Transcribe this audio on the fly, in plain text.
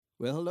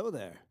Well, hello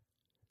there.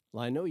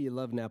 Well, I know you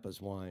love Napa's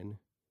wine.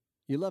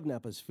 You love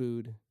Napa's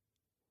food.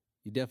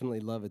 You definitely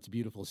love its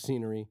beautiful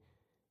scenery.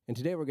 And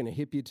today we're going to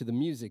hip you to the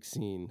music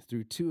scene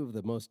through two of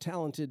the most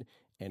talented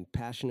and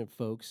passionate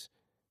folks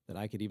that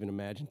I could even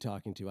imagine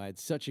talking to. I had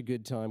such a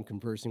good time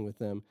conversing with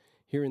them,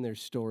 hearing their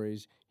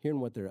stories, hearing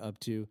what they're up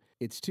to.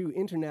 It's two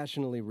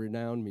internationally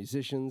renowned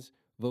musicians,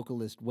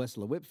 vocalist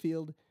Wesla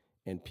Whitfield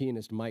and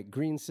pianist Mike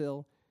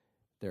Greensill.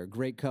 They're a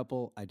great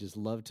couple. I just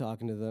love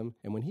talking to them.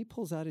 And when he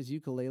pulls out his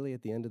ukulele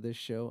at the end of this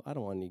show, I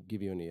don't want to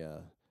give you any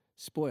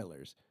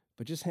spoilers,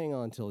 but just hang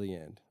on till the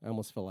end. I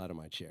almost fell out of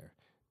my chair.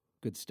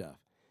 Good stuff.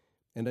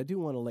 And I do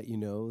want to let you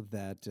know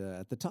that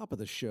at the top of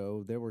the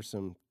show, there were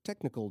some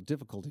technical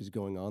difficulties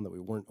going on that we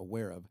weren't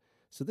aware of.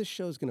 So this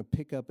show is going to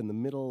pick up in the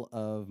middle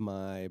of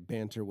my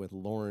banter with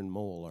Lauren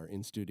Mole, our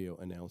in-studio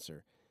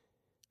announcer.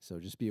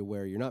 So just be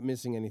aware, you're not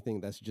missing anything.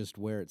 That's just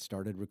where it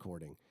started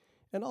recording.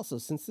 And also,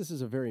 since this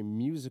is a very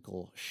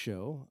musical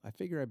show, I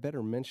figure I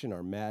better mention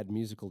our mad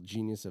musical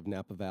genius of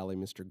Napa Valley,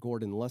 Mr.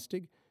 Gordon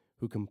Lustig,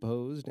 who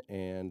composed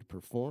and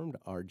performed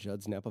our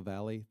Judd's Napa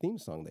Valley theme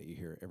song that you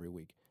hear every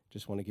week.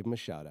 Just want to give him a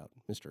shout out,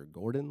 Mr.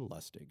 Gordon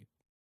Lustig.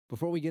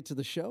 Before we get to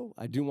the show,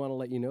 I do want to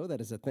let you know that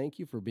as a thank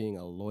you for being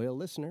a loyal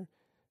listener,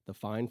 the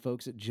fine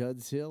folks at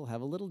Judd's Hill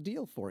have a little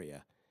deal for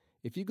you.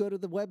 If you go to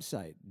the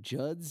website,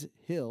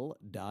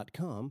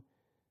 juddshill.com,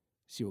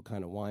 see what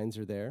kind of wines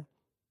are there,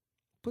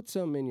 put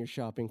some in your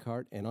shopping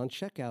cart, and on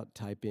checkout,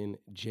 type in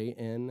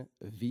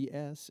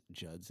JNVS,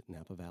 Judd's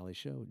Napa Valley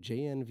Show,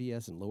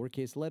 JNVS in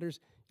lowercase letters.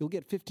 You'll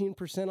get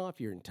 15% off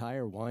your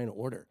entire wine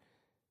order.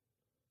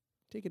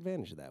 Take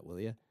advantage of that, will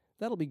you?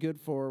 That'll be good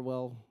for,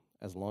 well,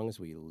 as long as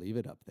we leave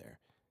it up there.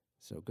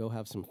 So go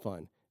have some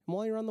fun. And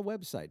while you're on the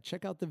website,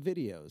 check out the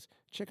videos.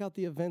 Check out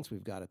the events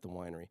we've got at the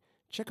winery.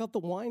 Check out the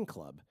wine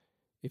club.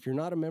 If you're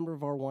not a member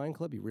of our wine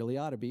club, you really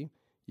ought to be.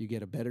 You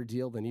get a better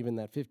deal than even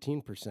that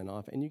 15%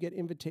 off, and you get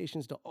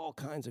invitations to all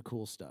kinds of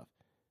cool stuff.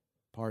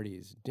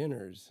 Parties,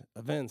 dinners,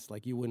 events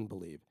like you wouldn't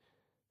believe.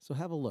 So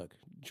have a look.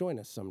 Join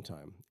us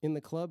sometime in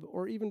the club,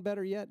 or even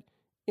better yet,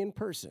 in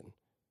person.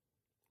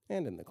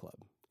 And in the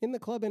club. In the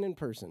club and in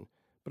person.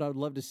 But I would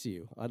love to see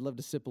you. I'd love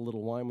to sip a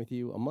little wine with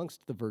you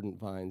amongst the verdant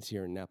vines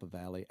here in Napa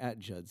Valley at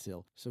Judd's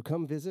Hill. So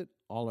come visit.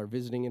 All our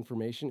visiting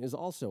information is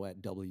also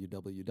at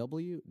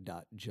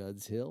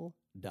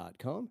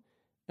www.juddshill.com.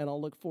 And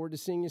I'll look forward to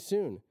seeing you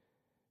soon.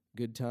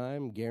 Good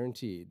time,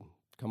 guaranteed.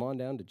 Come on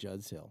down to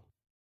Judd's Hill.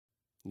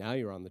 Now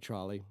you're on the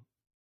trolley.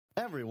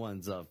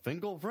 Everyone's a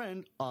Finkel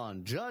friend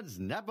on Judd's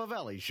Napa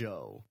Valley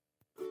Show.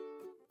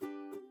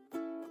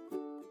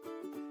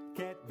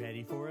 Get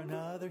ready for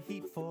another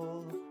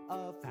heapful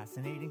of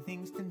fascinating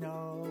things to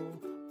know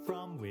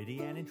from witty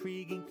and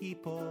intriguing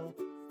people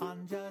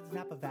on Judd's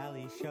Napa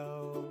Valley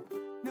Show.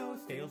 No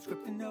stale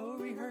script and no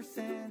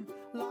rehearsing,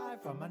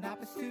 live from a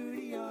Napa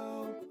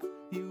studio.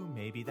 You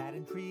may be that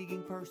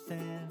intriguing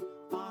person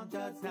on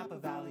Judd's Napa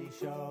Valley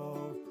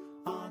Show.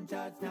 On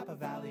Judd's Napa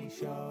Valley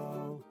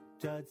Show.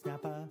 Judd's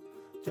Napa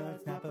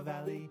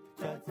Valley,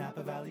 Judd's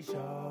Napa Valley Show.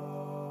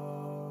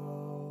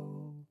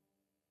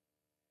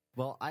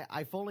 Well,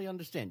 I fully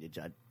understand you,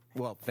 Judd.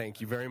 Well, thank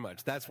you very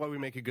much. That's why we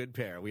make a good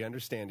pair. We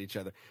understand each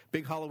other.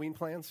 Big Halloween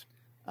plans?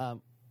 A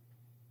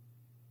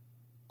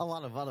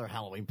lot of other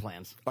Halloween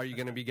plans. Are you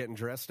going to be getting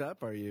dressed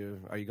up? Are you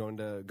going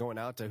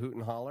out to hoot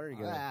and holler?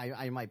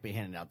 I might be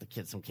handing out the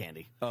kids some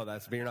candy. Oh,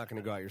 but you're not going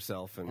to go out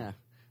yourself and.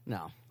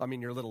 No. I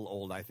mean, you're a little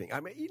old, I think. I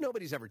mean,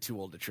 nobody's ever too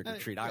old to trick or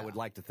treat. I would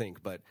like to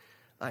think, but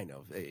I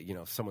know,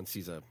 if someone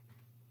sees a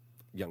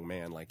young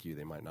man like you,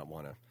 they might not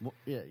want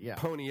to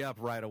pony up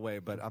right away.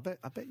 But I bet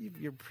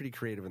you're pretty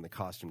creative in the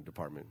costume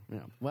department. Yeah.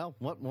 Well,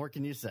 what more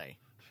can you say?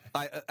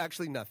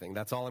 Actually nothing.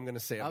 That's all I'm going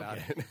to say about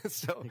it.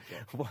 So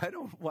why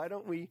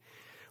don't we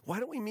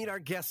meet our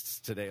guests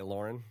today,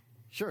 Lauren?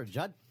 Sure,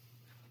 Judd.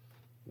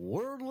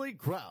 Worldly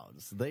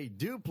crowds, they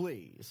do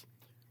please.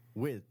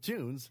 With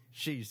tunes,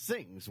 she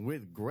sings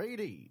with great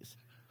ease,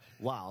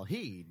 while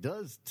he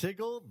does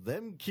tickle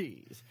them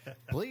keys.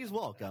 Please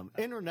welcome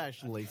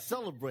internationally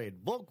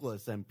celebrated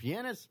vocalist and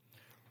pianist,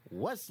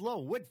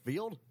 Wesla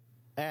Whitfield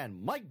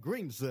and Mike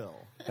Greensill.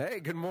 Hey,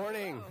 good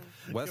morning.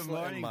 Hello. Wesla Good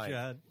morning, and Mike.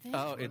 Judd.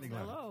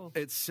 Hello.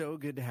 It's so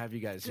good to have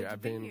you guys here.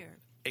 I've been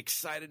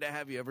excited to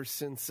have you ever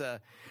since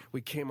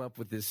we came up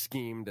with this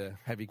scheme to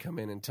have you come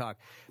in and talk.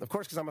 Of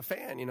course, because I'm a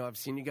fan. I've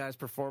seen you guys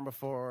perform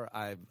before.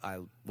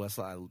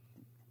 Wesla, I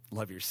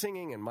love your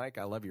singing, and Mike,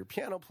 I love your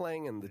piano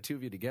playing, and the two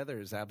of you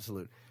together is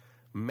absolute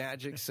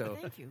magic. So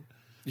Thank you.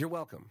 You're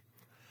welcome.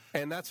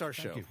 And that's our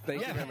show.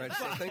 Thank you very much.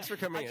 So thanks for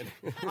coming in.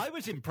 I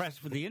was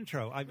impressed with the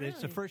intro. It's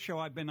the first show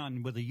I've been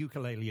on with a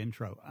ukulele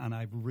intro, and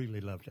I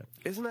really loved it.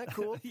 Isn't that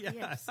cool?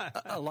 Yes.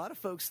 A lot of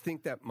folks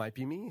think that might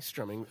be me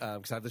strumming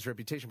because I have this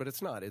reputation, but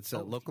it's not. It's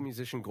a local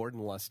musician,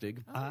 Gordon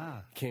Lustig,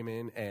 came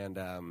in, and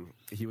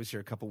he was here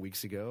a couple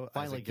weeks ago.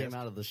 Finally came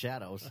out of the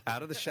shadows.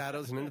 Out of the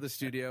shadows and into the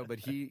studio, but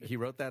he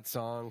wrote that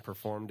song,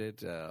 performed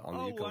it on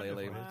the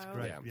ukulele. Wonderful. That's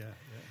great. Yeah.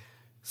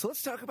 So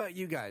let's talk about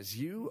you guys.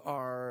 You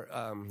are,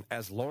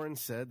 as Lauren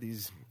said,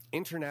 these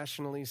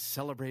internationally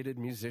celebrated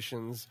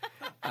musicians.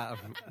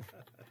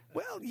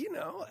 Well, you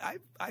know,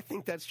 I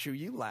think that's true.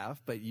 You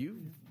laugh, but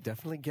you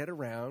definitely get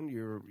around.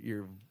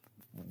 You're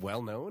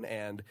well known,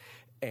 and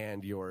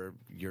your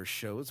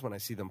shows, when I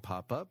see them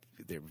pop up,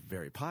 they're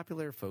very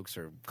popular. Folks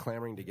are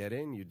clamoring to get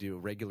in. You do a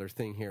regular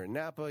thing here in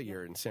Napa.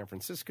 You're in San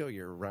Francisco.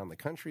 You're around the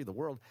country, the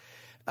world.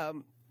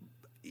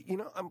 You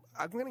know,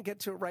 I'm going to get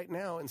to it right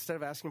now instead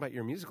of asking about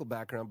your musical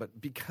background. But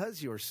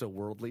because you're so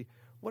worldly,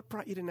 what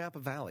brought you to Napa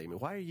Valley? I mean,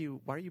 why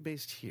are you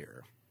based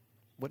here?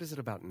 What is it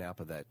about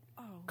Napa that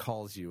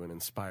calls you and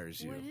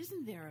inspires you? What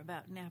isn't there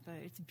about Napa?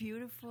 It's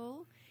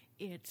beautiful.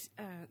 It's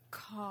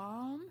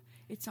calm.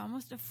 It's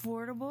almost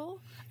affordable.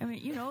 I mean,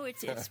 you know,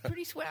 it's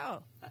pretty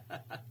swell.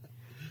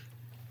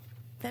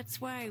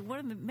 That's why one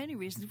of the many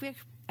reasons we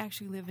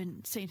actually live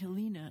in St.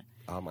 Helena.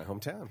 My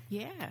hometown.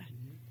 Yeah.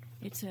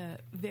 It's a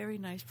very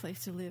nice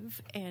place to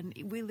live, and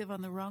we live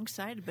on the wrong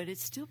side, but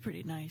it's still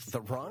pretty nice. The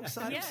wrong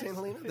side Yes. of St.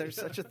 Helena? There's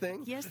such a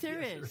thing? Yes,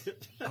 there is.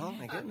 Oh,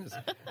 my goodness.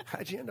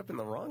 How'd you end up in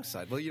the wrong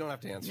side? Well, you don't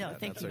have to answer No,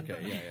 that. thank That's you.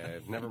 okay. Yeah,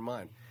 never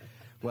mind.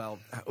 Well,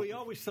 We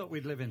always thought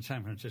we'd live in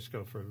San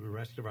Francisco for the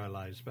rest of our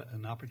lives, but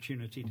an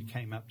opportunity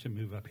came up to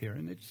move up here,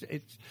 and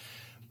it's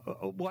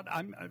what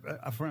I'm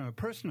from a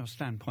personal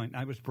standpoint.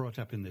 I was brought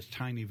up in this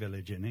tiny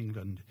village in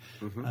England,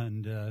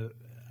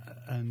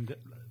 and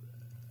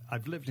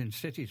I've lived in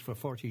cities for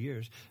 40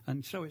 years,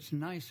 and so it's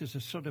nice as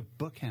a sort of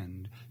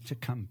bookend to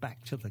come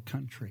back to the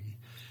country.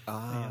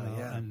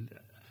 yeah.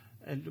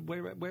 And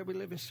where we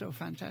live is so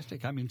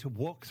fantastic. I mean, to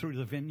walk through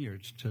the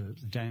vineyards to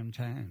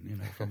downtown, you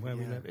know, from where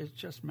we live, it's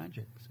just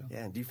magic. So.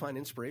 Yeah, and do you find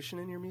inspiration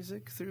in your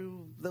music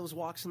through those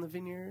walks in the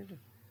vineyard?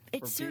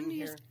 It Or certainly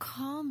being is here?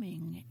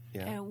 calming,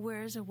 Yeah.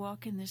 whereas a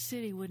walk in the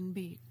city wouldn't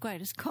be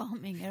quite as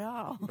calming at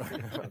all.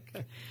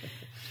 Okay.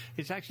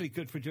 It's actually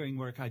good for doing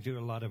work. I do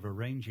a lot of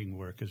arranging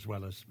work as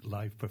well as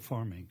live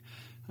performing.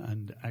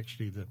 And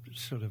actually the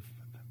sort of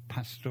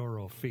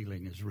pastoral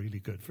feeling is really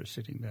good for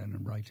sitting down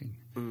and writing.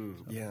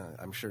 Yeah,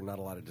 I'm sure not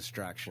a lot of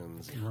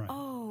distractions. Right.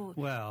 Oh,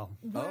 Well,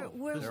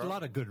 there's a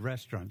lot of good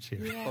restaurants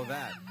here. yeah. Oh,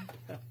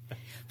 that.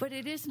 But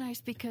it is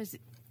nice because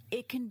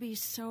it can be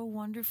so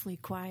wonderfully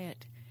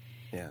quiet,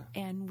 Yeah.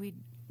 and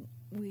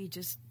we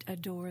just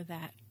adore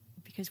that.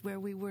 Because where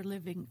we were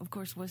living, of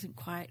course, wasn't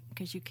quiet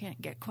because you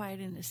can't get quiet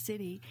in the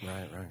city.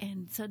 Right.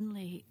 And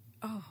suddenly,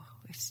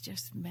 it's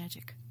just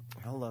magic.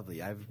 How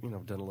lovely. I've,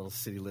 done a little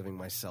city living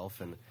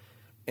myself and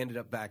ended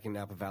up back in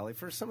Napa Valley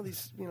for some of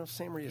these,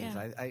 same reasons.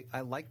 Yeah.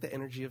 I like the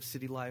energy of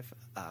city life.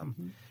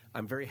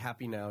 I'm very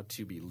happy now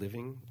to be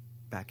living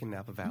back in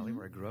Napa Valley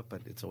where I grew up,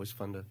 but it's always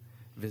fun to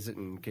visit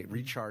and get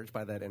recharged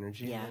by that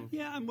energy. Yeah. And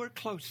Yeah, and we're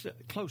close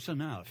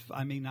enough.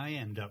 I mean, I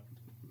end up,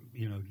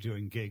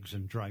 doing gigs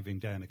and driving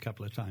down a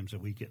couple of times a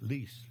week at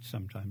least,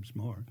 sometimes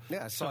more.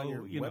 yeah, I saw on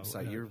your you know,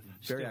 website you're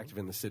very still- active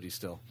in the city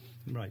still.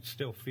 Right,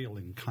 still feel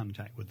in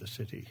contact with the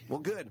city. Well,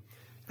 good.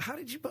 How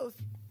did you both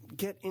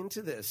get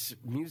into this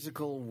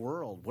musical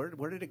world?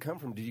 Where did it come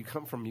from? Did you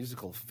come from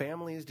musical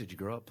families? Did you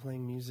grow up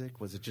playing music?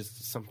 Was it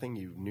just something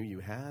you knew you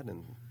had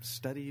and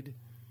studied?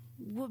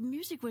 Well,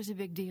 music was a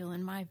big deal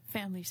in my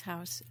family's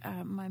house.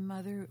 My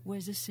mother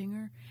was a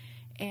singer,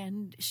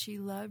 and she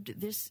loved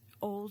this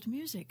old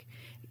music.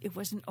 It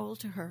wasn't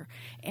old to her.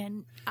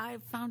 And I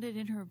found it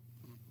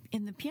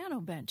in the piano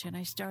bench, and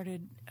I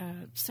started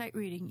sight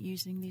reading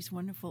using these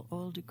wonderful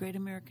old Great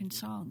American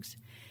songs.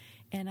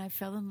 And I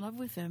fell in love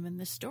with them and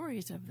the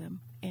stories of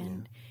them.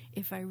 And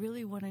if I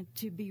really wanted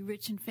to be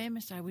rich and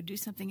famous, I would do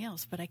something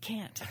else, but I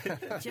can't.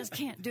 Just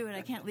can't do it.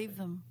 I can't leave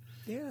them.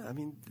 Yeah,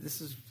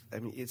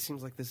 it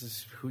seems like this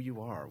is who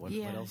you are. What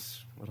Yeah.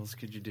 else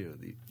could you do?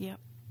 Yep.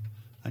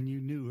 And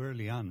you knew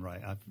early on,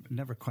 right? I've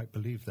never quite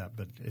believed that,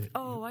 but...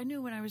 I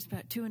knew when I was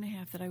about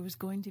 2.5 that I was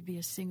going to be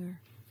a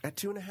singer. At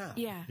 2.5?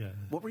 Yeah.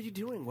 What were you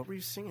doing? What were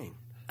you singing?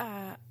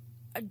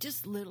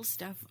 Just little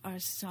stuff,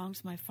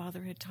 songs my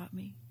father had taught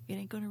me. It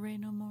ain't gonna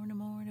rain no more, no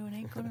more, no, it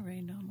ain't gonna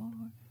rain no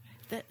more.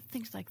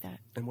 Things like that.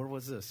 And where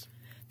was this?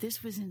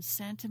 This was in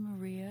Santa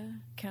Maria,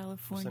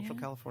 California. Central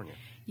California.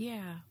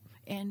 Yeah.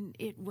 And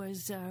it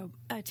was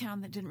a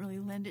town that didn't really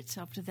lend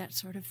itself to that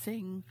sort of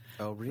thing.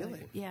 Oh,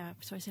 really? Yeah.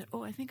 So I said,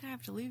 I think I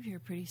have to leave here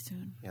pretty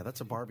soon. Yeah,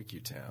 that's a barbecue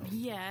town.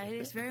 Yeah, it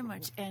is very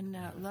much. And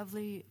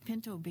lovely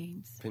pinto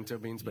beans. Pinto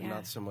beans, but Yeah.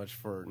 not so much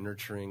for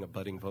nurturing a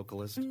budding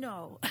vocalist.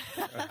 No.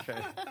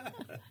 Okay.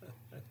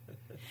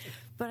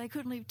 But I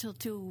couldn't leave till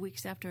 2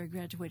 weeks after I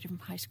graduated from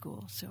high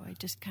school, so I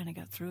just kind of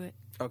got through it.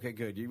 Okay,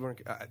 good. You weren't.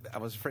 I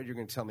was afraid you were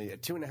going to tell me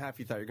at 2.5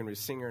 you thought you were going to be a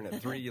singer, and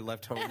at 3 you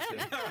left home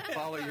to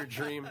follow your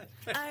dream.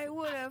 I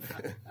would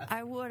have.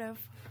 You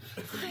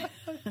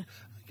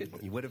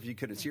would have. You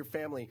could. It's your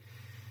family.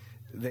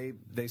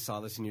 They saw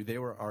this in you. They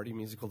were already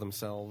musical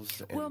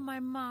themselves. And, Well, my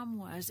mom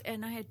was,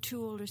 and I had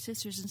 2 older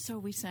sisters, and so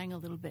we sang a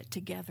little bit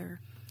together.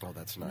 oh,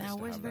 that's nice. That to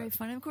was have very that.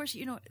 fun. And of course,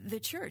 the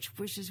church,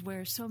 which is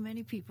where so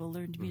many people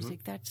learned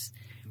music, that's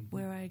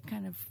where I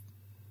kind of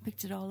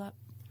picked it all up.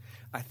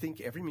 I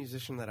think every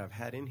musician that I've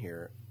had in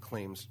here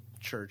claims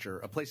church or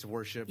a place of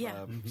worship.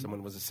 Yeah.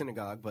 Someone was a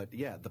synagogue, but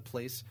yeah, the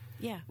place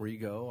where you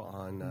go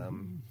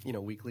on,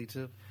 weekly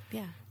to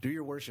do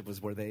your worship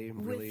was where they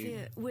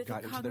really with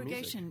got a into their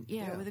music.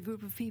 congregation, with a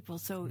group of people,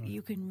 so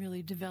you can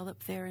really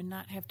develop there and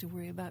not have to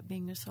worry about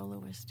being a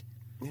soloist.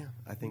 Yeah,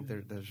 I think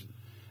there's...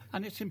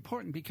 And it's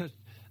important because,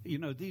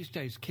 these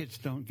days kids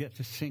don't get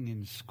to sing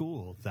in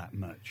school that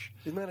much.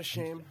 Isn't that a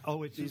shame?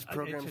 It's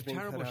a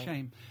terrible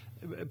shame.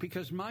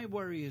 Because my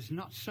worry is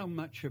not so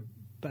much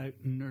about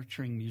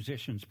nurturing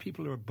musicians.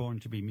 People who are born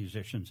to be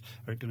musicians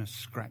are going to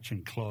scratch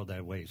and claw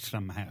their way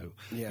somehow.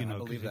 Yeah, I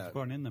believe that. It's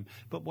born in them.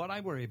 But what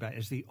I worry about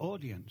is the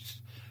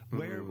audience.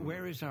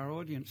 Where is our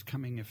audience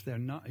coming if they're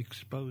not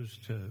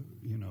exposed to,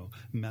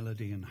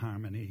 melody and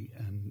harmony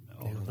and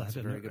all of that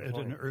at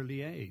an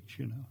early age,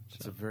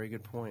 That's a very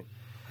good point.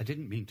 I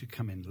didn't mean to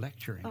come in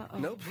lecturing. Uh-oh.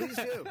 No, please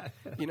do.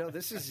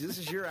 This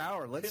is your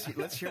hour. Let's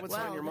hear what's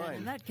on your mind.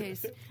 In that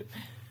case,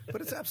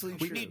 but it's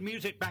absolutely we true. need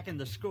music back in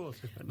the schools.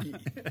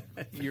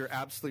 You're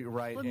absolutely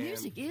right. well,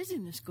 music is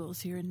in the schools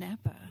here in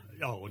Napa.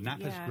 Oh,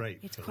 Napa's great.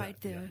 It's quite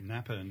the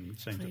Napa and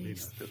St.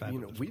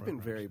 Helena. We've been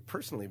very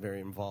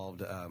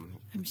involved.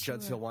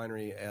 Judd's Hill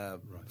Winery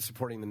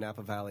supporting the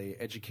Napa Valley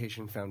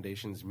Education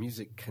Foundation's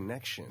Music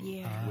Connection,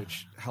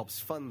 which helps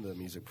fund the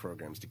music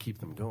programs to keep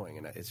them going,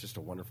 and it's just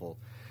a wonderful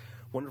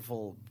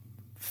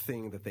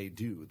thing that they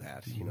do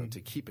that, to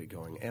keep it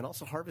going. And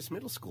also Harvest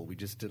Middle School, we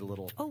just did a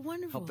little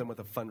help them with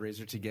a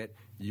fundraiser to get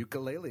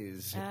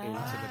ukuleles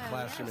into the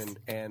classroom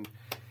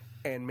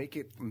and make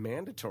it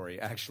mandatory,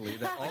 actually,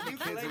 that all the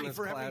kids in this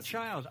for class every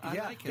child. I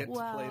like get it. to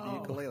play the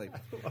ukulele.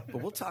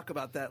 But we'll talk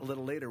about that a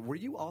little later. Were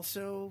you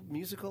also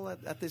musical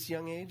at this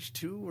young age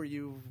too? Were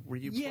you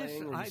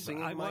playing? Were you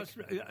singing? I was.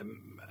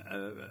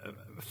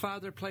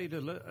 Father played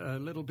a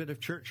little bit of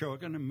church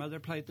organ, and Mother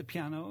played the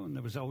piano, and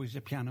there was always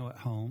a piano at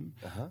home.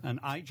 And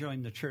I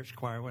joined the church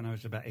choir when I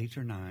was about 8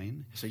 or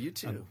 9. So you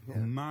too.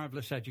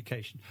 Marvelous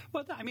education.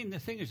 Well, the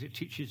thing is, it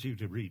teaches you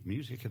to read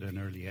music at an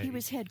early age. He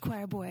was head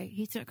choir boy.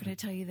 He's not going to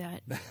tell you that.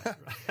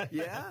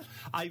 Yeah?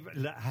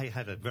 I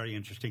had a very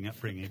interesting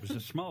upbringing. It was a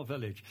small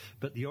village,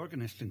 but the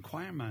organist and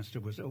choir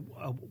master was a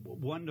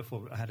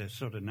wonderful, had a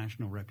sort of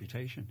national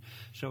reputation.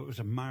 So it was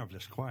a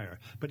marvelous choir.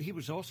 But he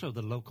was also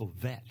the local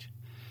vet.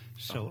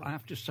 So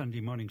after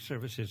Sunday morning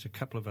services, a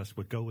couple of us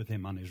would go with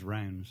him on his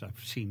rounds. I've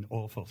seen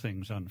awful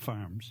things on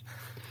farms.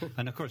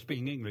 And, of course,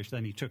 being English,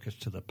 then he took us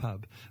to the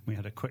pub. We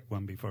had a quick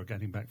one before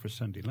getting back for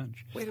Sunday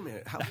lunch. Wait a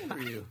minute. How old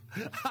were you?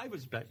 I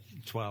was about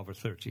 12 or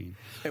 13.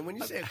 And when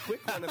you say a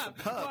quick one at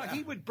the pub... Well,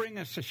 he would bring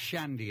us a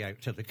shandy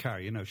out to the car.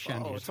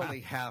 Shandy is it's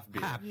only half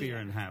beer. Half beer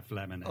and half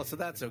lemonade. Oh, so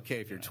that's okay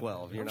if you're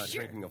 12. You're not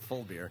drinking a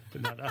full beer.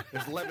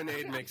 There's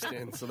lemonade mixed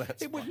in, so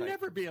that's It would fine.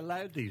 never be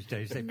allowed these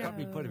days. They'd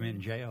probably put him in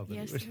jail. But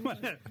Yes,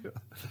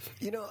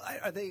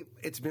 are they?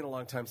 It's been a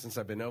long time since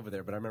I've been over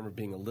there, but I remember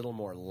being a little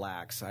more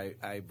lax.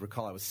 I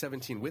recall I was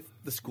 17 with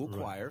the school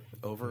choir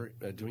over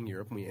doing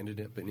Europe, and we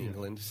ended up in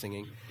England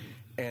singing,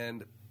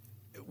 and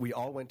we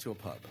all went to a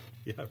pub.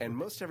 And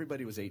most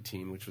everybody was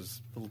 18, which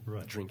was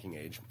the drinking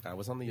age. I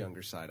was on the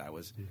younger side. I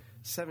was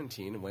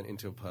 17 and went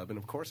into a pub, and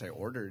of course I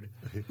ordered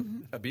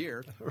a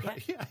beer.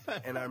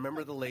 And I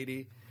remember the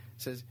lady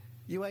says,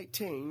 "You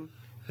 18?"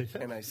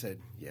 And I said,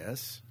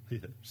 "Yes." She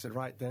said,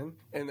 "Right then,"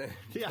 and then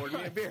poured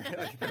me a beer.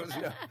 There was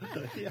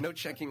no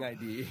checking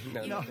ID.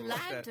 You nothing like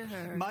lied that. to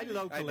her. My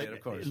local, I did,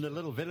 of course. in the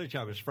little village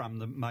I was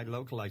from,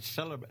 I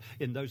celebrate.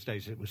 In those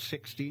days, it was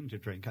 16 to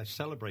drink. I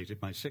celebrated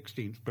my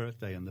 16th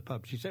birthday in the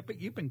pub. She said, "But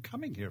you've been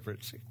coming here for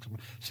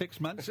 6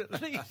 months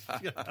at least."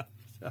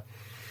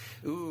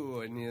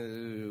 Ooh,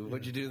 and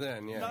what'd you do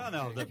then? Yeah,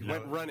 No,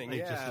 went running. They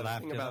Yeah, just the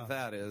laughed thing it about off.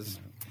 that is,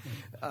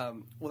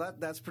 well,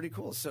 that's pretty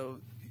cool. So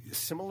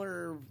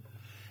similar.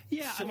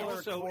 Yeah, and Similar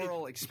also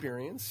choral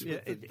experience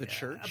with the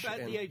church.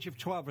 About the age of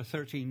 12 or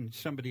 13,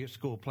 somebody at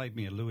school played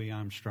me a Louis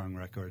Armstrong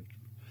record,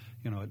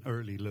 an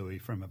early Louis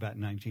from about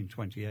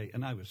 1928,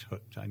 and I was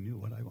hooked. I knew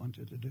what I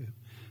wanted to do.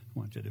 I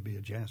wanted to be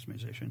a jazz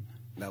musician.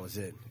 That was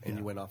it. And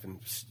you went off and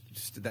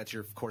that's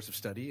your course of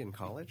study in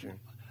college? Or?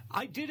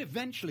 I did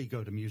eventually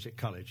go to music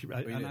college,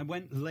 and I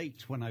went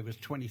late when I was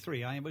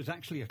 23. I was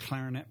actually a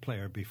clarinet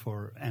player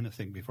before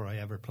I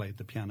ever played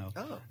the piano.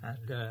 Oh.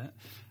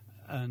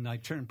 And I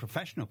turned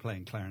professional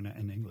playing clarinet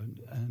in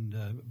England,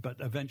 but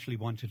eventually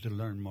wanted to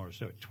learn more.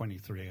 So at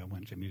 23, I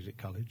went to music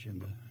college in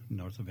the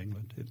north of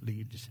England, at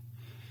Leeds.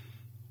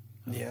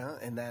 Yeah,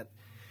 and that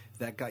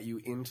got you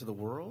into the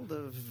world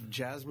of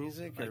jazz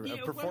music or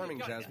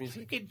performing jazz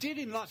music? It did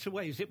in lots of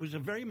ways. It was a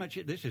very much.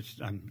 This is.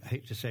 I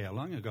hate to say how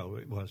long ago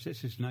it was. This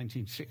is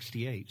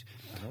 1968,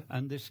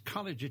 and this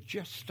college had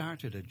just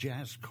started a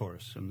jazz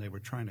course, and they were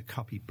trying to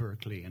copy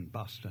Berkeley in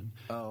Boston,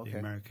 the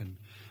American.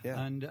 Yeah.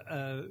 And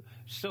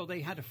so they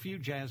had a few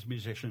jazz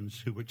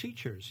musicians who were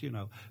teachers,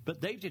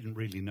 but they didn't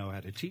really know how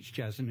to teach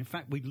jazz. And in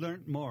fact, we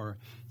learned more.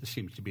 There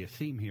seems to be a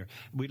theme here.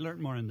 We learned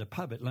more in the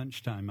pub at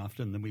lunchtime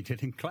often than we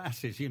did in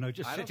classes.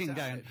 Just sitting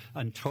sitting down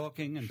and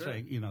talking and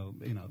saying,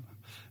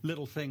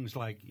 little things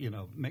like,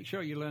 make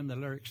sure you learn the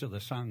lyrics of the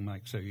song,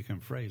 Mike, so you can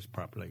phrase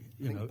properly.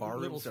 Bar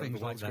little rooms are things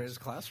the like world's that. greatest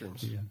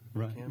classrooms. Yeah,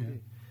 right. Can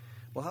be.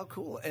 Well, how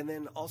cool. And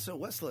then also,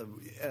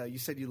 Westla, you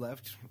said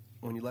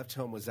when you left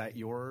home, was that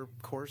your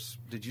course?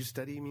 Did you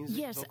study music?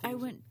 Yes, vocal I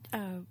music?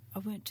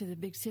 went to the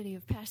big city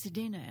of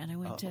Pasadena, and I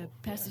went to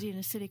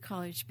Pasadena City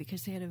College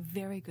because they had a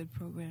very good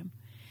program.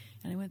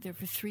 And I went there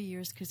for 3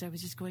 years because I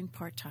was just going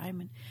part-time,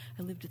 and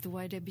I lived at the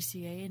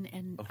YWCA,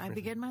 and I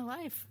began my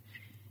life.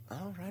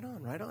 Oh, right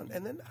on.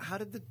 And then how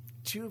did the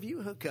two of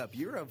you hook up?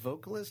 You're a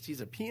vocalist, he's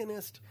a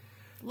pianist.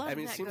 A lot of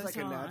it that seems goes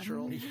like on. a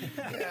natural.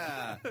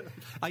 Yeah.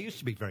 I used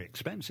to be very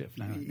expensive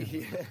now.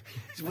 Yeah.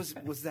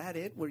 Was that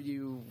it?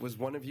 Was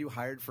one of you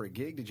hired for a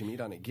gig? Did you meet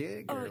on a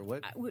gig or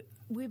what?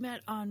 We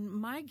met on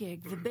my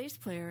gig. The bass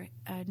player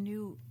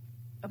knew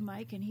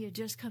Mike, and he had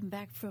just come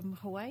back from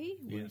Hawaii.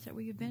 Is that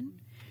where you've been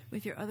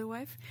with your other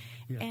wife?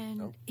 Yeah.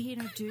 And he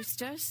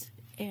introduced us,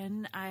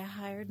 and I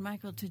hired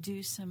Michael to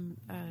do some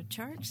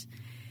charts.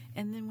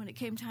 And then when it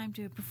came time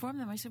to perform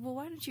them, I said, well,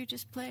 why don't you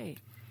just play?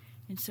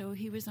 And so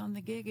he was on the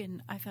gig,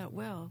 and I thought,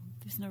 well,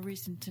 there's no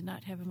reason to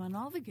not have him on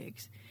all the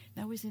gigs.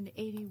 That was in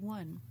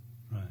 81.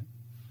 Right.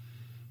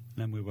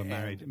 Then we were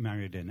married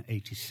in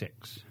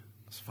 86.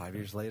 It's 5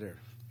 years later.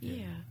 Yeah.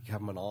 You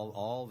have him on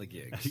all the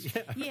gigs.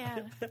 Yeah.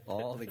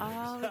 All the gigs.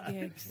 All the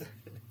gigs.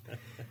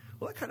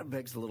 Well, that kind of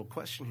begs the little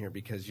question here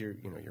because you're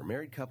a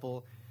married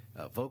couple,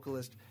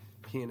 vocalist,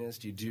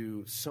 pianist. You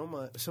do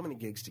so many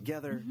gigs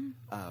together.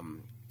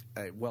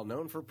 Well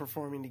known for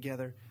performing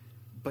together,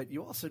 but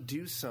you also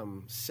do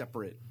some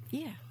separate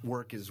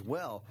work as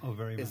well. Oh,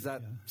 very much. Is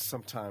that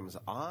sometimes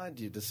odd?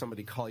 Does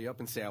somebody call you up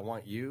and say, "I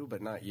want you,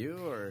 but not you"?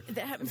 Or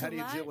That happens how a do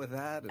you lot. deal with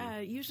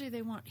that? Usually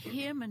they want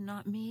him and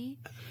not me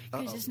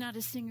because it's not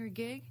a singer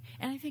gig.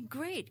 And I think,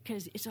 great,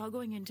 because it's all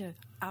going into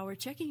our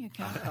checking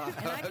account.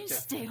 And I can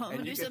stay home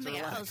and you do get to something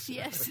relax. else.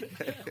 Yes.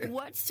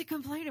 What's to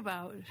complain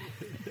about?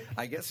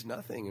 I guess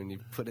nothing when you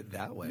put it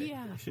that way.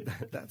 Yeah.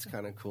 That's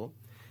kind of cool.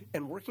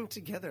 And working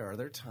together, are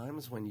there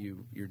times when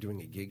you're doing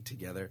a gig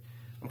together?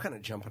 I'm kind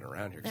of jumping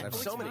around here because I have Oh,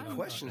 so it's many fine.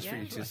 questions for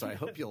you two. So I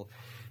hope you'll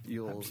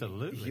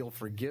Absolutely.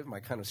 forgive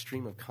my kind of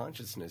stream of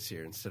consciousness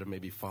here instead of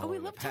maybe following We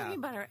a love path. talking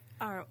about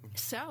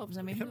ourselves.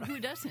 I mean, who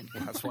doesn't?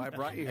 That's why I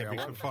brought you here. I Every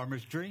want-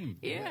 performer's dream.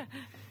 Yeah.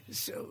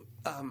 So,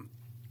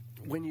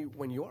 when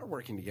you are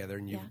working together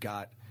and you've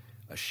got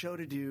a show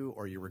to do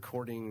or you're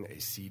recording a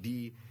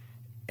CD,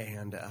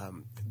 and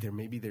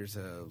there's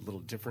a little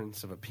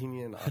difference of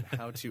opinion on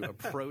how to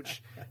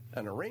approach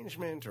an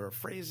arrangement or a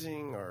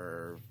phrasing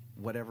or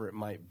whatever it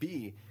might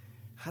be,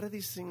 how do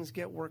these things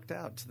get worked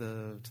out to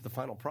the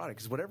final product?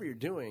 Because whatever you're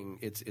doing,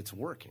 it's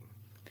working.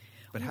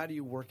 But how do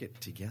you work it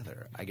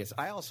together? I guess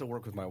I also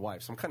work with my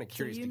wife, so I'm kind of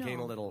curious to gain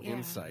a little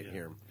insight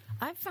here.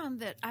 I've found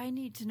that I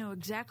need to know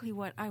exactly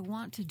what I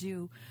want to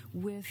do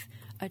with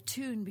a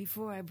tune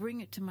before I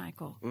bring it to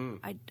Michael.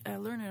 I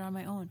learn it on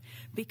my own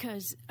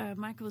because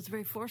Michael is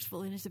very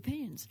forceful in his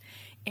opinions.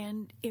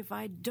 And if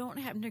I don't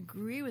happen to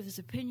agree with his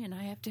opinion,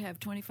 I have to have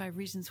 25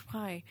 reasons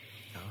why.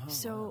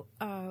 So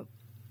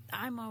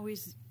I'm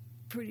always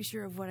pretty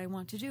sure of what I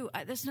want to do.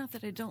 That's not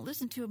that I don't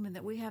listen to him and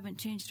that we haven't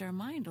changed our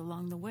mind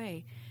along the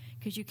way,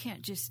 because you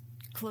can't just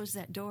close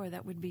that door.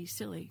 That would be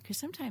silly, because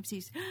sometimes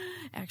he's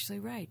actually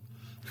right.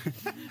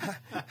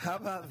 How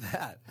about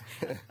that?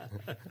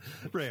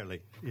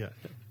 Rarely, yeah.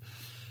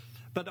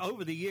 But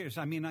over the years,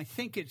 I mean, I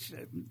think it's,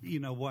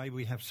 why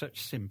we have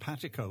such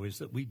simpatico is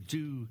that we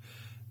do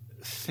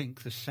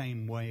think the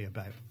same way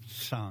about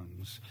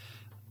songs.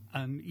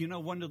 And,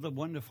 one of the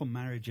wonderful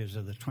marriages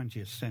of the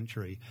 20th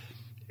century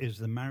is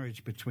the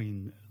marriage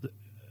between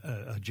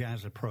a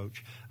jazz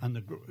approach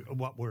and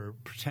what we're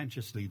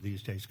pretentiously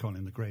these days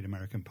calling the Great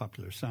American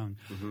Popular Song,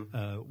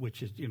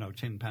 which is,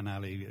 Tin Pan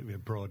Alley,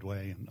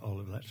 Broadway, and all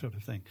of that sort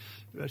of thing.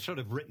 Sort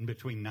of written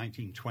between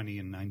 1920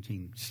 and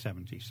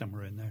 1970,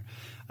 somewhere in there.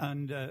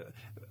 And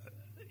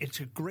it's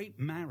a great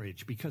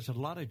marriage because a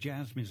lot of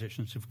jazz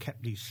musicians have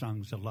kept these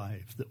songs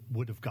alive that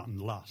would have gotten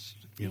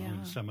lost,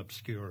 in some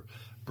obscure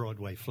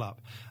Broadway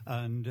flop.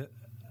 And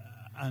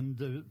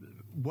the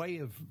way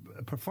of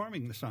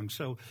performing the song.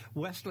 So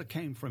Westla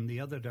came from the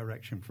other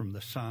direction, from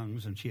the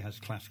songs, and she has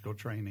classical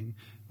training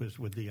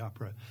with the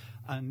opera.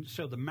 And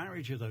so the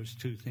marriage of those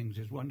two things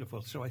is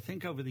wonderful. So I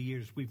think over the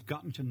years we've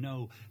gotten to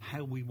know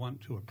how we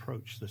want to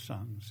approach the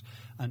songs.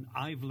 And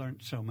I've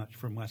learned so much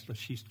from Westla.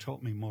 She's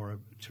taught me more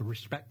to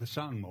respect the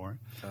song more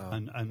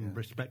and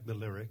respect the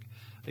lyric.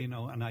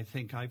 And I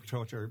think I've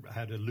taught her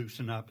how to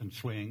loosen up and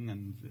swing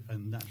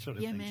and that sort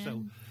of thing.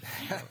 Man.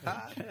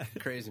 So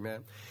Crazy,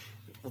 man.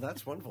 Well,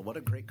 that's wonderful. What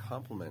a great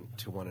compliment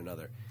to one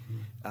another.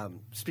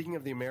 Speaking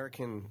of the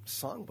American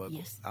Songbook,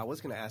 Yes. I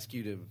was going to ask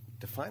you to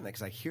define that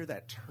because I hear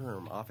that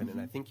term often, and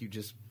I think you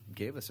just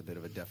gave us a bit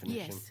of a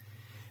definition. Yes.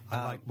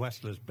 I like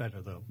Wessler's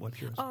better, though.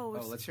 What's yours? Oh,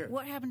 let's hear it.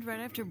 What happened right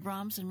after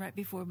Brahms and right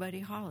before Buddy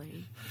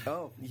Holly?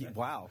 Oh,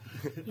 wow.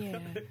 Yeah.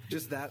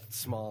 Just that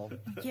small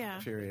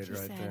period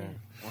just right at there. it.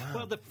 Wow.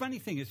 Well, the funny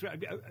thing is,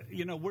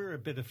 we're a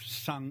bit of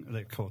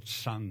they're called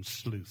song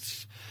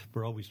sleuths.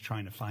 We're always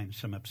trying to find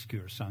some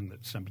obscure song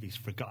that somebody's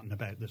forgotten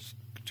about that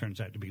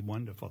turns out to be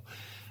wonderful.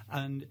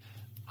 And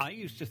I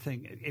used to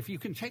think, if you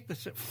can take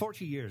this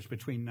 40 years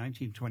between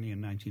 1920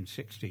 and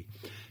 1960,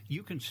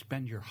 you can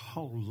spend your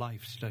whole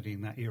life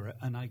studying that era,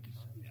 and I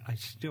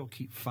still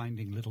keep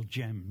finding little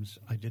gems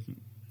I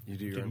didn't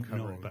know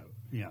uncovering. about.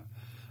 Yeah.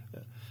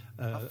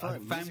 fun. I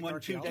found Music one 2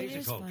 archaeology. days It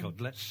is ago fun.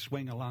 called "Let's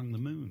Swing Along the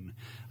Moon,"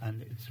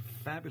 and it's a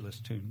fabulous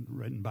tune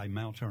written by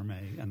Mel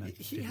Torme. And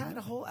He had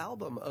a whole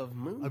album of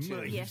moon tunes.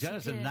 He Yes, he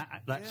does, and did.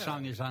 that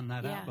song is on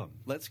that Yeah. album.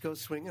 Let's Go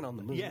Swinging on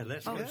the Moon. Yeah,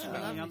 Let's Go it's a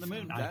Swinging on the lovely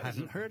Moon. song. I That is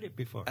hadn't heard it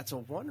before. That's a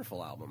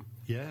wonderful album.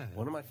 Yeah.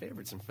 One of my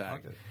favorites, in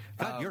fact.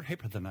 God, you're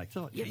hipper than I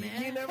thought. Yeah,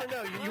 man. You never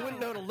know. You wouldn't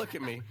know to look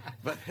at me.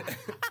 But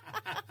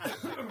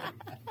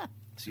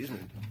excuse me.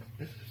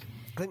 I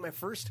think my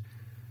first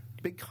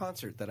big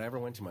concert that I ever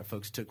went to, my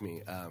folks took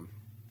me. I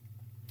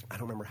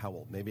don't remember how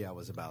old. Maybe I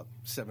was about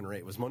 7 or 8.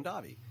 It was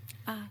Mondavi,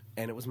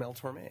 and it was Mel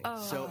Torme.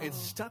 So it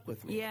stuck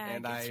with me. Yeah, it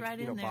and gets I right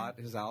in there. bought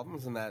his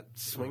albums, and that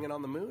 "Swinging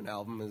on the Moon"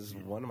 album is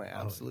one of my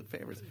absolute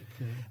favorites.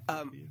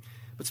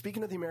 But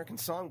speaking of the American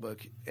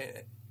Songbook,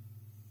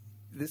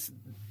 this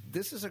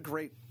is a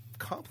great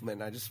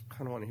compliment. I just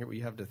kind of want to hear what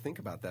you have to think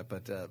about that.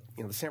 But the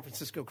San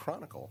Francisco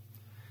Chronicle,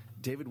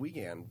 David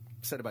Wiegand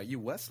said about you,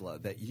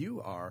 Wessla, that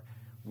you are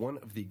one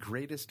of the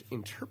greatest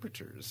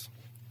interpreters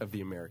of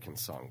the American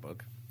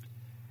Songbook.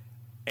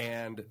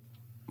 And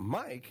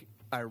Mike,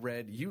 I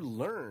read you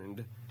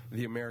learned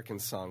the American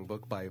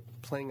Songbook by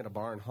playing at a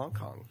bar in Hong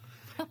Kong.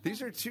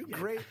 These are two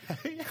great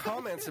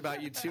comments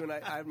about you two, and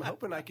I'm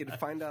hoping I could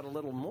find out a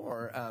little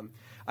more.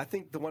 I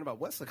think the one about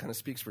Wessla kind of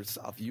speaks for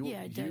itself.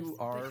 Yeah, it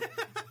does.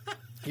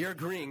 You're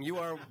agreeing. You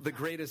are the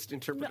greatest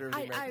interpreter of the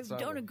I American Songbook.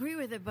 don't agree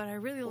with it, but I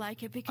really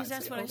like it because I'd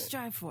that's say what I own it.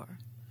 strive for.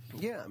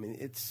 Yeah, I mean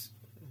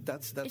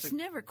that's It's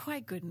never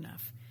quite good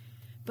enough.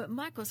 But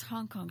Michael's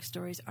Hong Kong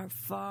stories are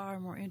far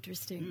more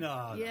interesting.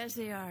 No. Yes,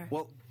 they are.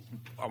 Well,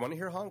 I want to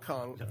hear Hong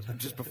Kong.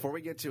 Just before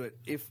we get to it,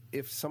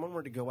 if someone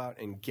were to go out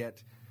and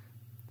get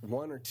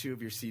one or two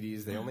of your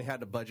CDs, they only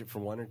had a budget for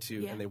one or two,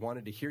 Yeah. and they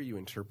wanted to hear you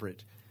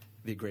interpret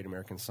the Great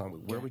American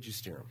Songbook, where Yeah. would you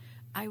steer them?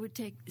 I would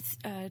take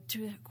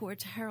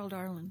towards Harold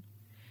Arlen.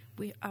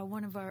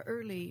 One of our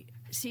early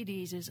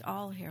CDs is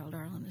all Harold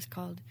Arlen. It's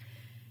called,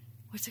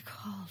 what's it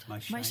called?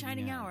 My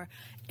Shining Hour.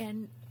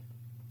 And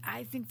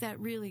I think that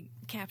really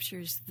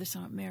captures the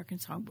American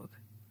Songbook.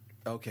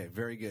 Okay,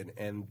 very good.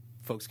 And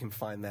folks can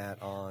find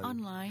that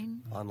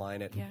Online.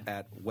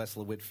 at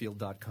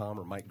weslawhitfield.com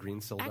or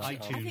MikeGreensill.com. Actually,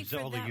 I think iTunes, for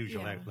all the that,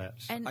 usual yeah.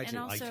 outlets. And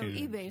iTunes. also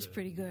iTunes. eBay is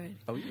pretty good.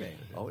 Oh, eBay.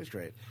 Always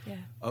great. Yeah.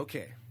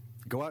 Okay.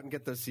 Go out and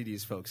get those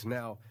CDs, folks.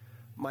 Now,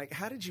 Mike,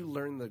 how did you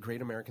learn the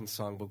Great American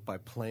Songbook by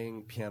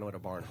playing piano at a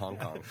bar in Hong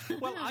Kong?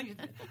 Well,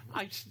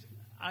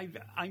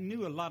 I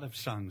knew a lot of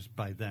songs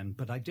by then,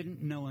 but I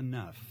didn't know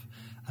enough.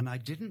 And I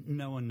didn't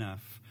know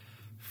enough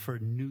for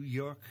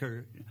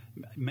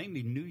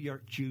mainly New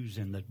York Jews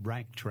in the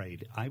rag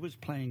trade. I was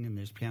playing in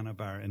this piano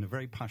bar in a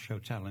very posh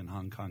hotel in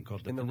Hong Kong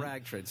called In the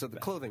rag trade, so the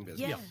clothing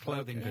business. Yeah.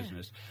 clothing Okay.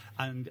 business.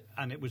 And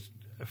it was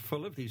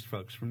full of these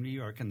folks from New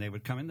York, and they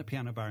would come in the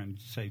piano bar and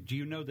say, "Do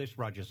you know this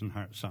Rodgers and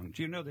Hart song?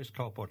 Do you know this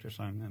Cole Porter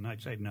song?" And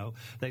I'd say, "No."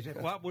 They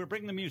said, "Well, we'll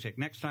bring the music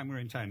next time we're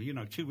in town."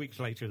 2 weeks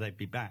later, they'd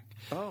be back.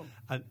 Oh.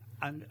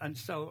 And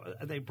so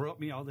they brought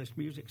me all this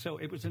music. So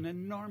it was an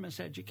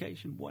enormous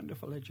education,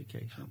 wonderful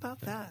education. How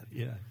about that?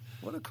 Yeah.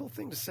 What a cool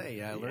thing to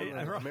say. I learned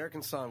Yeah, the right. American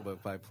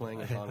Songbook by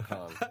playing in Hong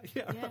Kong.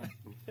 Yeah.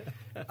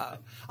 Yeah.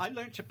 I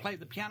learned to play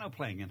the piano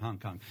playing in Hong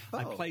Kong.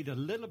 I Oh. played a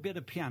little bit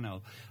of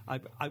piano.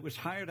 I was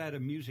hired out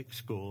of music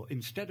school.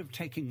 Instead of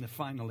taking the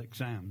final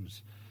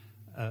exams,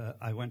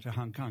 I went to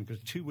Hong Kong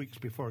because 2 weeks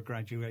before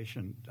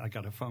graduation, I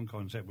got a phone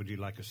call and said, "Would you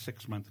like a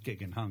 6-month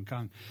gig in Hong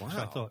Kong?" So I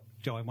Wow. thought,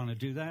 do I want to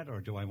do that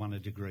or do I want a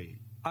degree?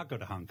 I'll go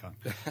to Hong Kong.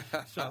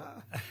 So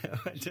I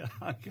went to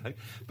Hong Kong.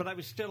 But I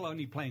was still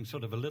only playing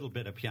sort of a little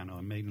bit of piano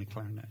and mainly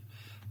clarinet.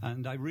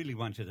 And I really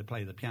wanted to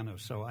play the piano.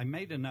 So I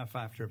made enough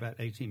after about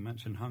 18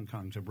 months in Hong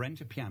Kong to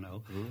rent a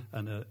piano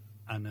and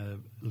a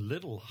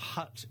little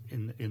hut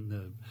in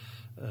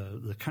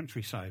the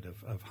countryside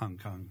of Hong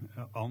Kong,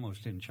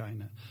 almost in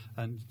China,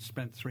 and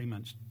spent 3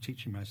 months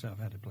teaching myself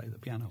how to play the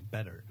piano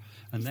better.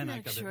 And Isn't then that I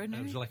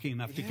extraordinary? was lucky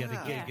enough to get a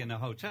Yeah. gig in a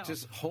hotel.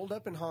 Just holed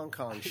up in Hong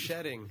Kong,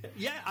 shedding.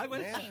 yeah, I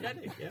was Man.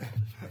 shedding. Yeah.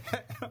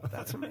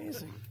 That's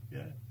amazing.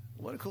 Yeah.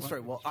 What a cool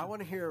story. Well, I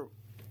want to hear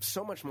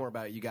so much more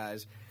about you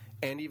guys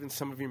and even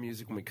some of your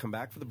music when we come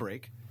back for the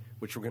break,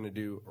 which we're going to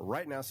do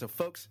right now. So,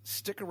 folks,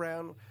 stick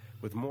around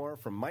with more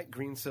from Mike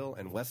Greensill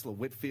and Wessla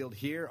Whitfield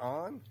here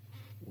on...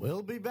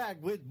 We'll be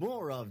back with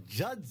more of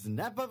Judd's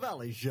Napa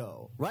Valley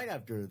Show right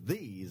after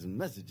these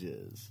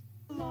messages.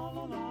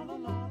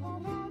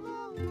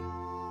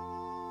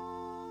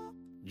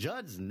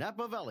 Judd's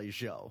Napa Valley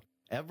Show.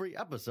 Every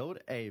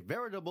episode, a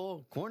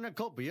veritable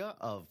cornucopia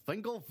of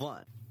Finkel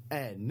fun.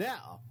 And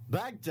now,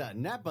 back to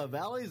Napa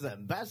Valley's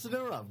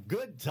ambassador of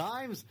good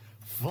times,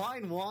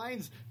 fine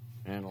wines,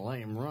 and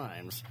lame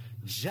rhymes,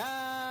 Judd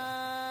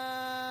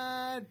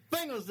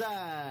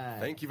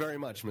Finkelstein. Thank you very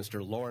much,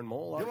 Mr. Lauren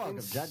Mole. You're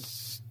welcome, Judd.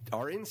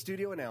 Our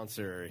in-studio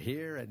announcer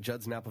here at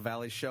Judd's Napa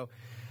Valley Show.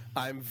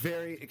 I'm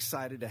very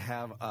excited to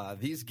have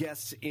these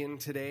guests in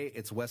today.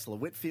 It's Wesla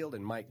Whitfield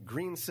and Mike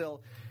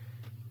Greensill,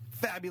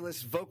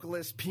 fabulous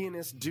vocalist,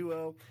 pianist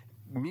duo,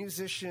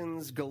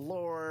 musicians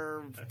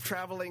galore,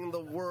 traveling the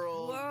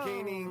world, Whoa.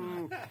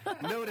 gaining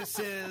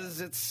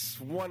notices.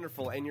 It's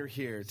wonderful, and you're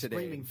here today.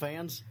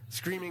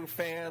 Screaming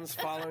fans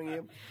Following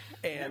you.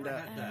 And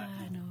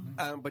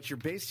no. but you're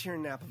based here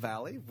in Napa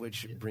Valley,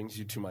 which brings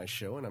you to my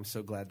show, and I'm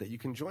so glad that you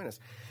can join us.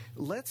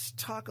 Let's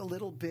talk a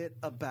little bit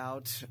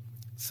about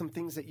some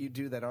things that you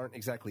do that aren't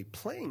exactly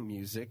playing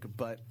music,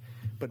 but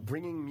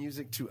bringing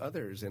music to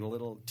others and a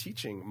little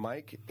teaching.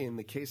 Mike, in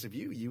the case of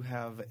you, you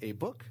have a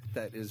book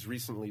that has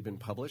recently been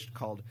published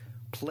called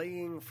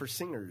Playing for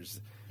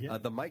Singers,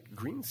 the Mike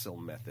Greensill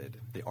Method,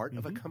 the art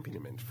of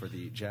accompaniment for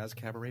the jazz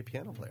cabaret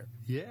piano player.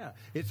 Yeah,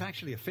 it's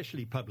actually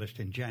officially published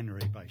in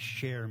January by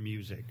Share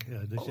Music.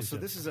 This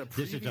is a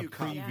preview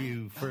copy.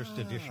 preview first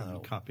edition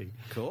copy.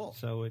 Cool.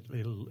 So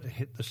it'll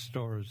hit the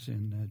stores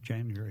in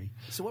January.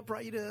 So what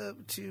brought you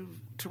to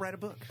write a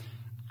book?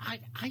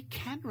 I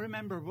can't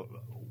remember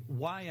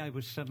why I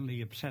was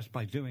suddenly obsessed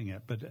by doing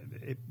it, but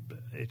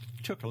it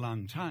took a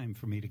long time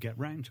for me to get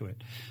round to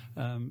it.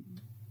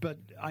 But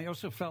I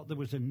also felt there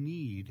was a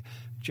need.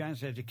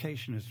 Jazz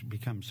education has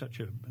become such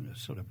a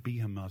sort of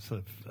behemoth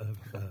of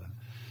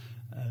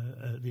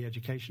the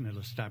educational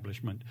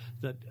establishment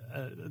that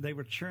they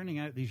were churning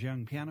out these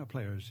young piano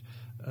players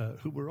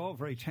who were all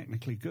very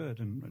technically good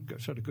and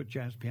sort of good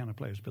jazz piano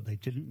players, but they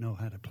didn't know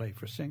how to play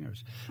for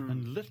singers.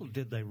 And little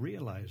did they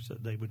realize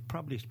that they would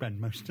probably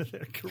spend most of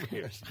their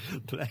careers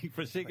playing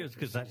for singers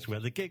because that's where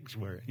the gigs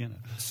were, you know.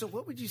 So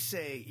what would you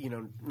say,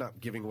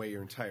 not giving away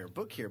your entire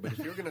book here, but if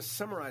you're going to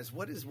summarize,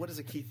 what is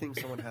a key thing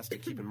someone has to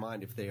keep in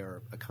mind if they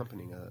are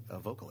accompanying a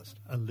vocalist?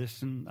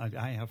 Listen.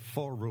 I have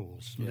 4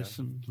 rules. Yeah.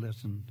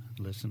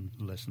 Listen.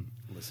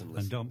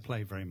 And don't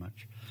play very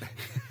much.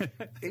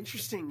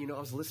 Interesting. I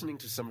was listening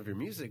to some of your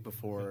music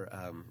before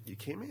you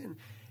came in,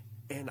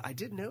 and I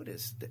did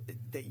notice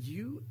that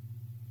you.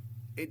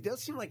 It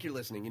does seem like you're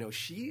listening.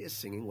 She is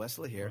singing,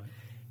 Wesla here,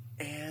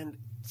 and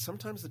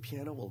sometimes the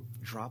piano will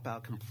drop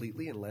out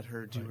completely and let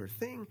her do her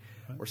thing,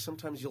 or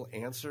sometimes you'll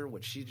answer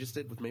what she just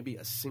did with maybe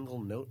a single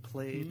note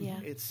played. Yeah.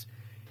 It's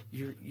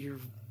you're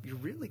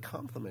really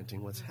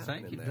complimenting what's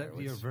happening Thank you. there.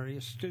 You're very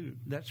astute.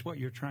 That's what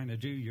you're trying to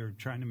do. You're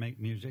trying to make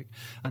music.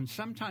 And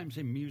sometimes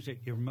in music,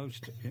 your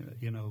most,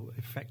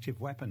 effective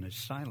weapon is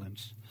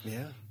silence.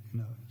 Yeah.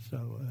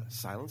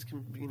 Silence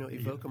can,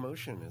 evoke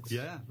emotion. It's,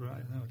 yeah,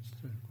 right. No, it's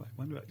quite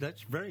wonderful.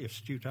 That's very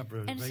astute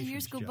observation. And as the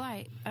years go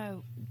by,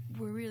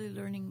 we're really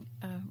learning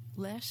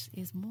less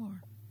is more.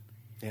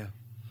 Yeah.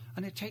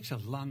 And it takes a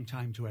long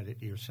time to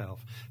edit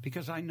yourself,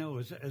 because I know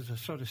as a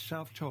sort of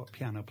self-taught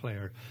piano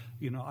player,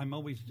 I'm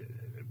always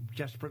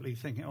desperately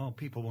thinking,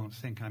 people won't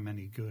think I'm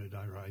any good,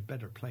 or I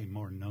better play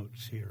more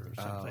notes here or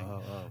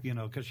something,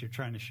 because you're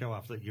trying to show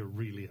off that you're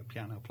really a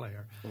piano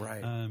player.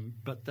 Right.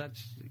 But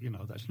that's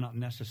not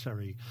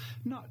necessary.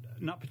 Not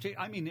particularly.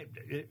 I mean,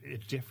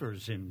 it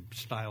differs in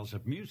styles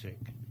of music.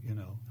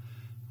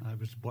 I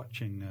was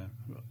watching.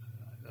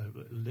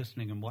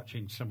 Listening and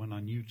watching someone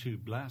on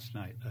YouTube last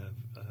night,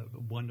 a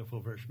wonderful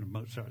version of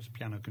Mozart's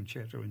Piano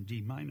Concerto in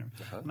D minor,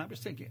 and I was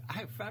thinking,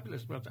 how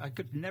fabulous! Well, I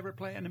could never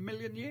play in a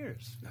million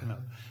years,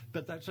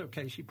 but that's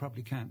okay. She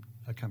probably can't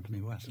accompany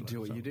Wesla. Do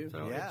what you do.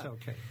 So yeah, it's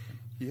okay.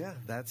 Yeah,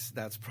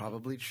 that's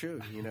probably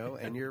true.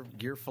 And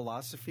your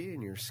philosophy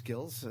and your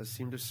skills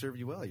seem to serve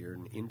you well. You're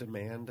an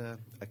in-demand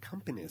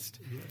accompanist.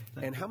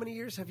 Yeah, and how many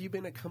years have you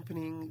been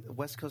accompanying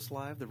West Coast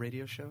Live, the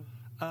radio show?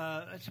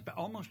 It's about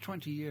almost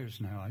 20 years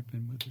now I've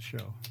been with the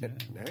show. Yeah.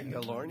 There you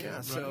go, Lauren.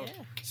 Yeah. Right.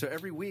 So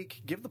every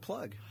week, give the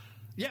plug.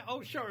 Yeah,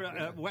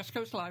 sure. West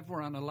Coast Live,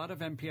 we're on a lot of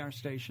NPR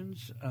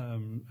stations.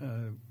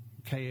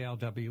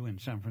 KALW in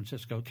San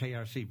Francisco,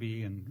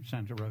 KRCB in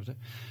Santa Rosa.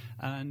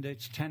 And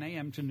it's 10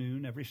 a.m. to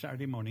noon every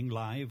Saturday morning,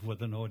 live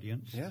with an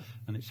audience. Yeah.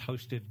 And it's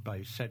hosted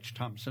by Sedge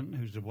Thompson,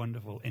 who's a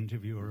wonderful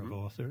interviewer of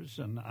authors.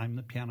 And I'm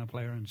the piano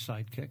player and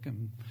sidekick.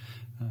 And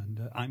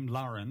I'm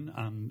Lauren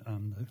on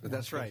the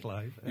That's West Coast right.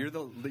 Live.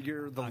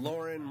 You're the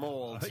Lauren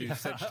Mole to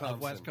Sedge Thompson.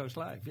 Of West Coast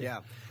Live. Yeah.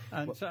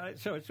 And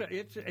so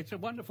it's a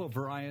wonderful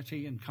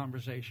variety and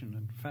conversation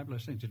and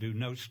fabulous thing to do.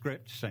 No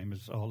script, same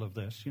as all of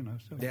this,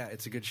 So, yeah,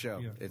 it's a good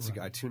show.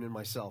 I tune in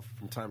myself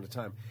from time to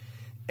time.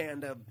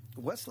 And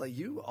Wesla,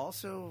 you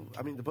also,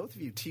 the both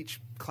of you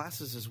teach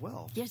classes as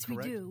well. Yes,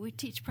 correct? we do. We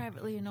teach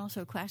privately and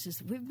also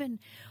classes. We've been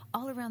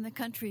all around the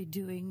country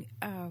doing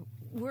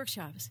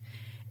workshops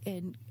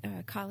in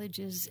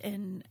colleges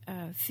and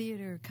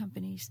theater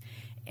companies.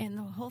 And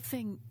the whole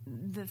thing,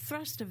 the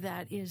thrust of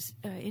that is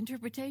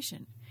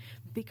interpretation.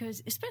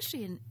 Because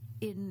especially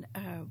in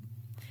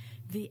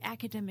the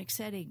academic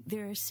setting.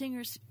 There are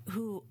singers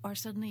who are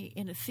suddenly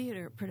in a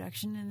theater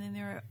production, and then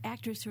there are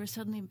actors who are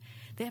suddenly,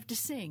 they have to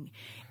sing.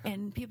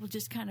 And people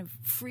just kind of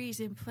freeze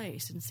in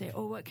place and say,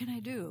 oh, what can I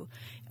do?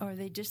 Or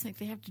they just think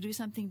they have to do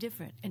something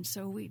different. And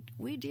so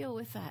we deal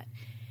with that.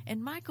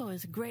 And Michael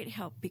is a great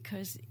help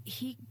because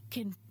he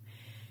can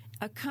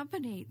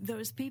accompany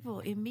those people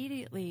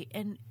immediately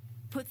and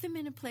put them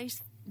in a place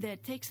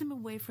that takes them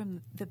away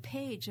from the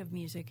page of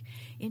music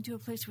into a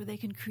place where they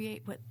can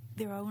create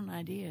their own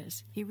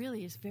ideas. He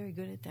really is very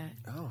good at that.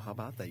 Oh, how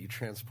about that? You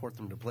transport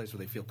them to a place where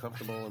they feel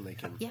comfortable and they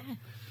can... Yeah.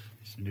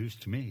 It's news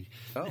to me.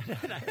 Oh.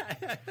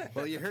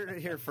 Well, you heard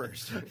it here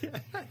first.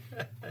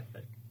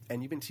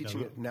 And you've been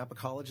teaching at Napa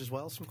College as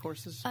well, some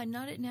courses?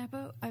 Not at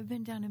Napa. I've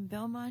been down in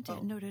Belmont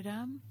at Notre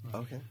Dame.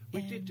 Okay.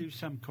 We did do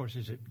some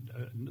courses at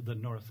the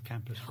North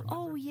Campus. Remember?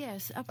 Oh,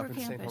 yes, Upper Up in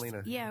Campus. St.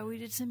 Helena. Yeah, we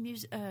did some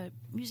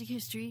music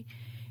history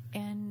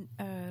and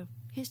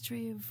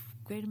history of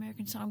Great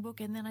American Songbook.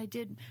 And then I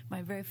did,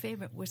 my very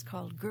favorite was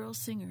called Girl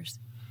Singers.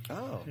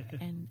 Oh.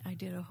 And I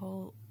did a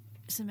whole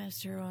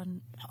semester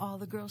on all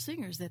the girl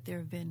singers that there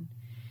have been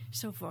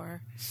so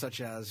far.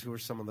 Such as, who are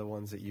some of the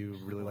ones that you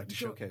really like to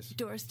showcase?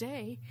 Doris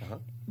Day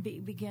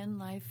began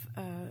life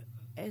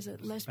as a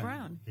Les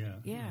Brown.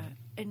 Yeah.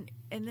 And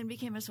then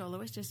became a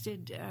soloist, as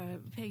did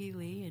Peggy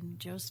Lee and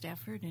Joe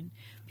Stafford and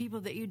people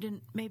that you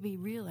didn't maybe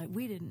realize.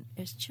 We didn't,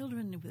 as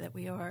children that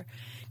we are,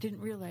 didn't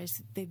realize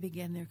that they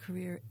began their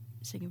career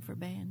singing for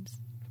bands.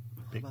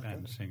 Big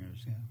band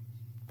singers, yeah.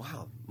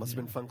 Wow. Must have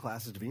been fun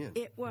classes to be in.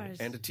 It was.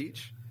 And to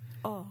teach.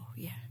 Oh,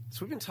 yeah.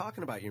 So we've been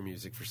talking about your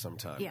music for some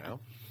time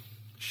now.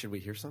 Should we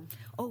hear some?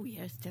 Oh,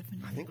 yes,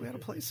 definitely. I think we ought to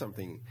play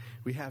something.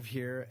 We have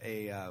here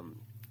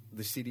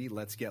the CD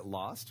Let's Get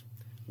Lost,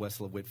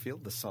 Wessela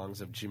Whitfield, the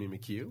songs of Jimmy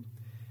McHugh,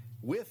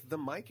 with the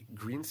Mike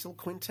Greensill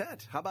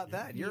Quintet. How about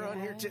that? You're on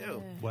here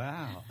too.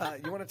 Wow.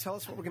 You want to tell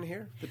us what we're going to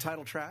hear? The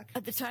title track?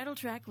 The title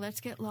track, Let's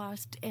Get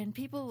Lost. And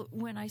people,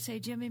 when I say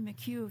Jimmy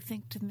McHugh,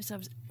 think to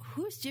themselves,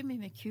 who's Jimmy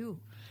McHugh?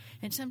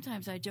 And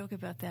sometimes I joke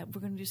about that.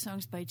 We're going to do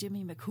songs by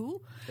Jimmy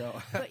McHugh.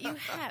 Oh. But you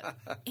have,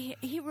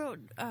 he wrote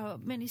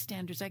many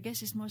standards. I guess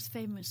his most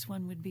famous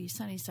one would be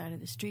Sunny Side of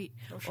the Street,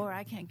 or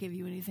I Can't Give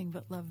You Anything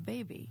But Love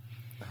Baby.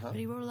 But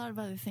he wrote a lot of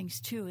other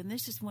things too, and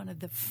this is one of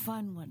the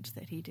fun ones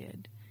that he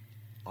did.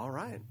 All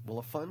right. Well,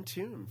 a fun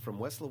tune from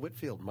Wessela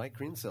Whitfield, Mike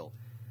Greensill.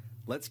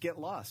 Let's Get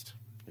Lost.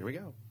 Here we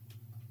go.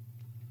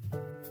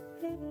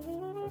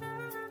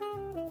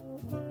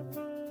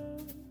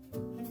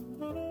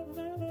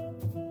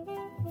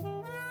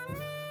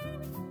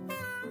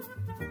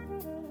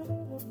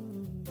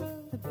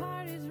 The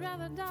party's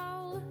rather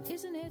dull,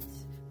 isn't it?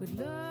 We'd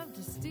love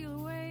to steal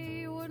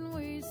away, wouldn't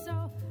we?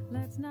 So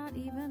let's not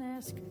even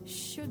ask,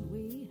 should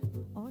we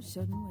or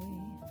shouldn't we?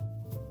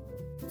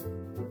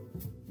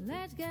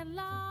 Let's get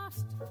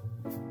lost,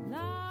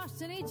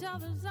 lost in each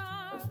other's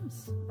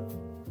arms.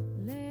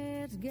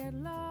 Let's get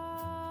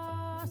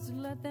lost,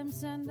 let them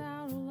send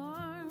out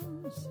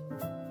alarms.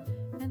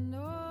 And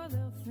oh,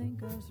 they'll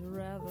think us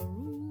rather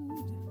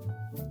rude.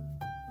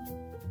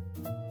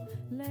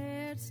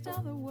 Let's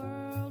tell the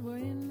world we're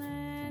in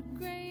that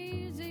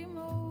crazy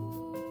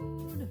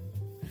mood.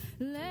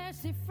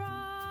 Let's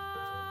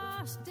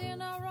defrost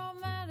in a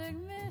romantic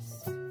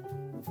mist.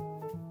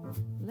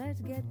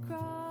 Let's get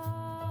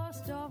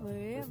crossed off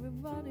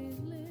everybody's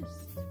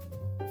list.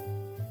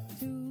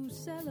 To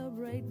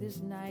celebrate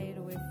this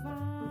night we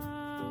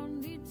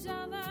found each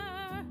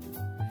other.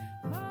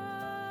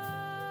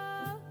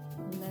 Oh,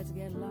 let's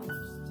get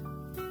lost.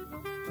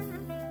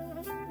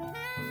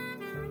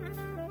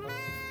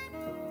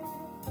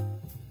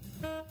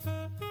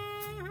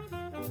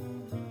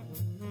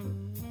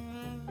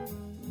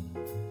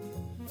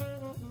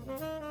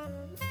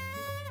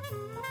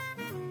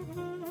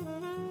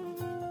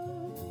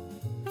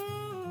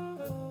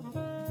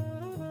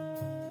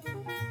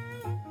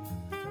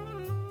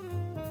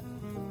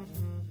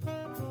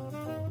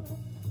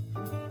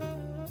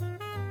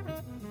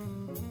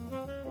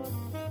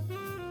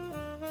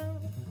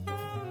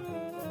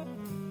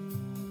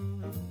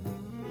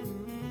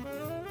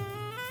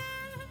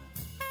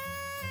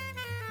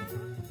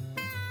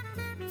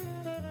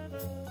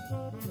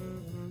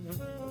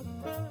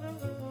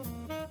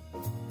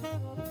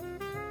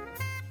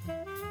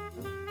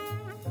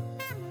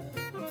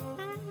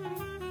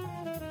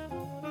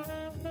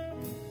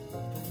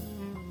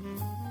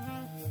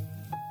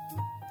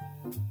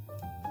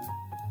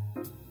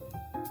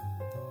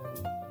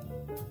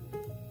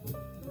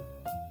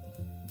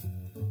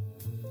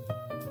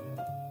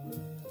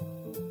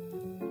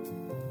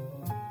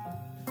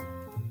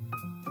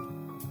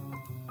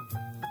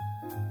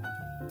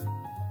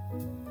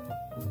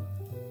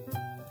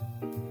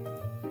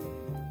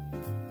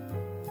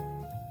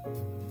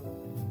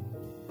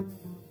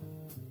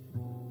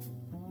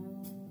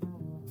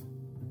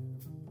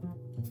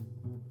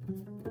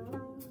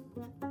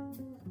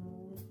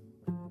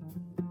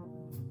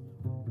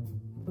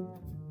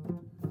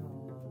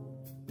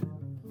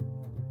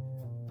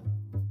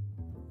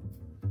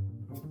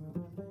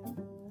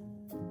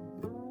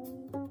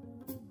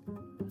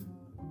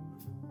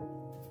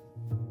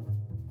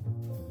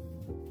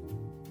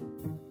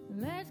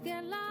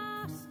 get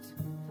lost,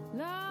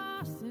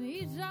 lost in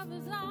each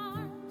other's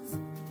arms.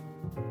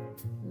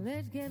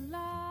 Let's get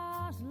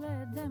lost,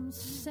 let them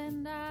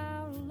send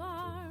out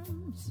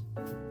alarms.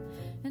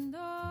 And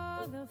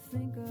oh, they'll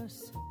think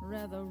us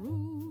rather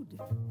rude.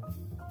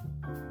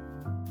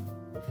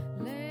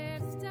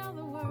 Let's tell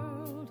the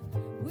world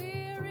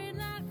we're in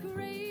that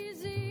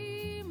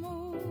crazy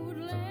mood.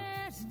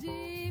 Let's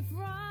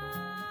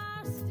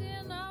defrost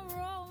in a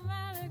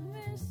romantic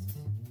mist.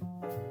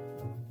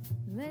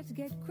 Let's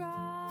get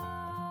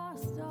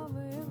crossed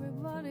over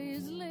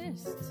everybody's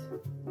list.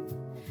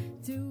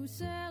 To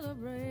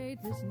celebrate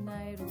this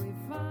night we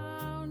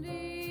found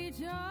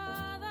each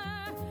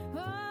other.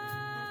 Oh,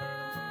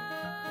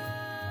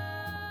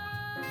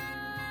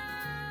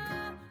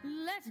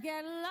 let's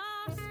get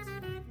lost.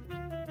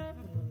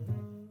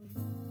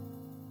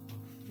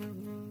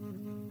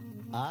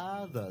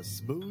 Ah, the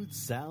smooth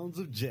sounds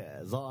of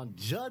jazz on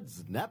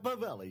Judd's Napa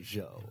Valley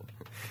Show.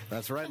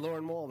 That's right,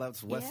 Lauren Mole.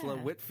 That's Wesla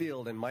Yeah.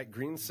 Whitfield and Mike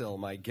Greensill,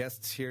 my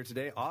guests here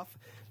today, off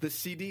the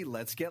CD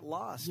Let's Get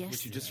Lost, Yes.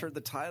 which you just heard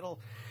the title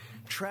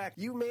track.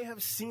 You may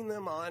have seen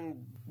them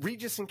on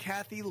Regis and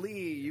Kathy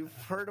Lee. You've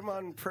heard them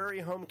on Prairie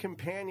Home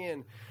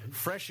Companion,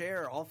 Fresh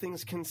Air, All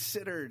Things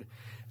Considered.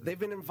 They've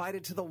been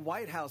invited to the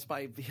White House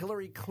by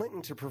Hillary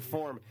Clinton to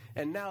perform,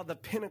 and now the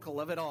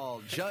pinnacle of it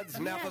all, Judd's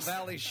Napa Yes.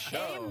 Valley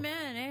Show.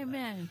 Amen,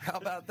 amen. How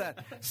about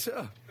that?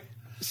 So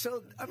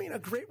I mean, a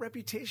great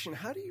reputation.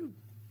 How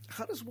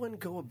does one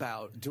go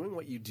about doing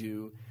what you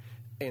do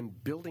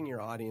and building your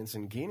audience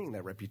and gaining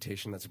that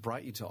reputation that's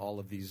brought you to all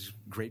of these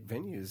great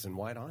venues and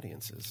wide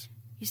audiences?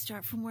 You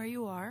start from where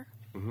you are,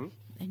 and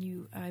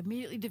you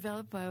immediately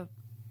develop a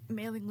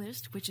mailing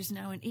list, which is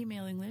now an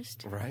emailing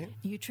list. Right.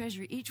 You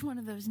treasure each one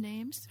of those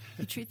names.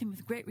 You treat them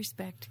with great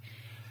respect,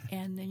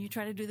 and then you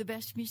try to do the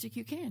best music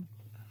you can.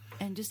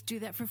 And just do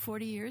that for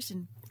 40 years,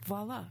 and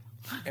voila.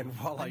 And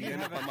voila, you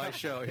end up on my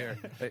show here.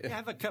 We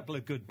have a couple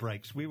of good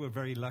breaks. We were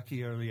very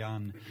lucky early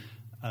on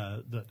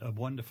that a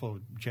wonderful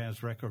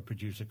jazz record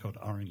producer called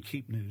Aaron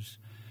Keepnews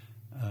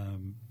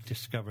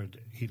discovered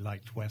he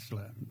liked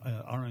Wesla.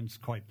 Aaron's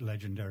quite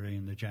legendary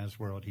in the jazz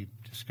world. He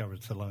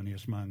discovered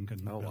Thelonious Monk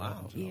and Oh,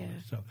 wow. Yeah.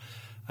 So,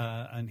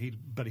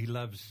 but he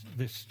loves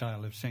this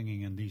style of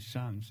singing and these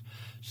songs.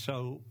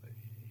 So,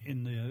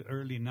 in the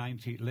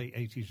late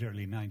 80s,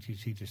 early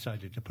 90s, he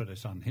decided to put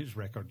us on his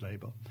record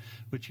label,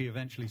 which he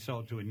eventually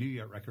sold to a New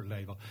York record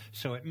label.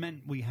 So it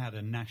meant we had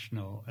a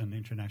national and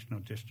international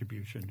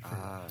distribution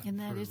for, And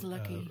that is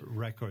lucky.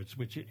 records,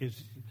 which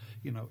is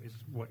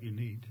what you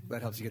need.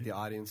 That helps you get the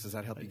audience. Does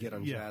that help you get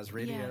on Yeah. jazz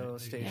radio Yeah.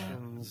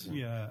 stations?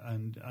 Yeah,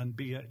 and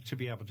to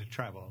be able to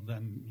travel,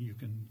 then you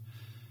can.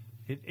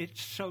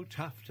 It's so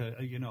tough to,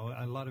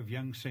 a lot of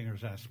young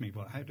singers ask me,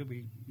 well, how do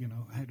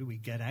we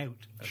get out?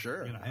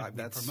 Sure. How do we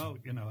That's promote,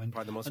 and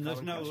probably the most and there's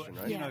common no, question,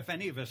 right? Yeah. if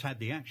any of us had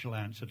the actual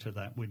answer to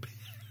that, we'd be.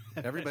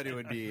 Everybody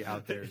would be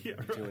out there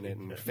doing it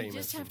and You famous.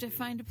 just have to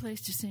find a place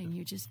to sing.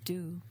 You just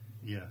do.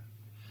 Yeah.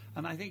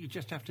 And I think you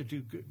just have to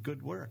do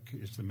good work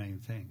is the main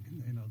thing.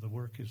 The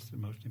work is the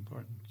most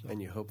important. So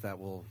And you hope that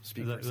will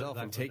speak for itself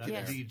and take you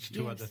that there. leads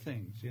to Yes. other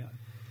things, yeah.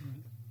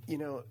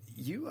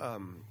 You,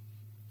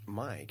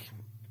 Mike,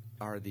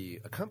 are the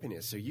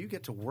accompanist, so you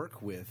get to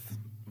work with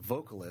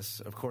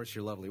vocalists. Of course,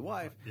 your lovely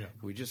wife, Yeah.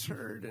 who we just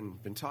heard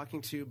and been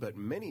talking to, but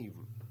many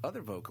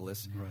other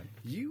vocalists. Right.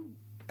 You,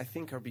 I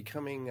think, are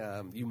becoming.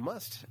 You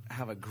must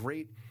have a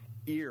great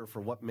ear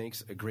for what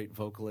makes a great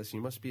vocalist.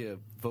 You must be a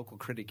vocal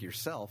critic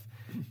yourself.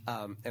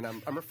 And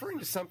I'm referring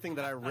to something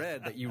that I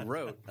read that you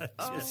wrote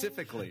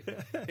specifically,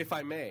 if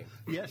I may.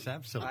 Yes,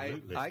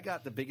 absolutely. I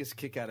got the biggest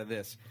kick out of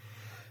this.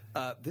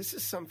 This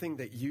is something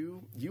that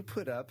you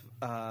put up.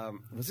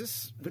 Was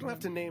this? We don't have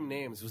to name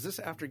names. Was this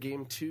after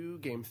game 2,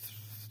 game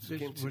 3?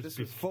 This was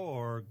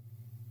before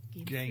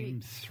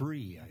Game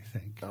 3, I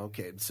think.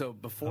 Okay, so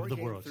before Of the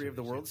game World 3 of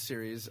the Series, World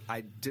Series,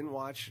 I didn't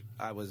watch.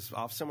 I was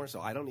off somewhere, so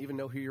I don't even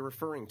know who you're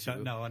referring to.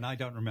 No, and I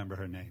don't remember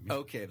her name.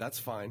 Okay, that's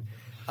fine.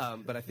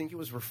 But I think it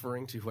was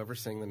referring to whoever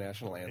sang the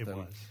national anthem.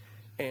 was.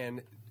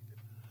 And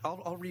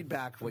I'll read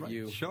back what Right,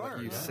 you sure. what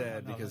you Yeah,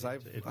 said no, because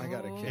that's- I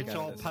got a kick It's out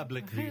all of this.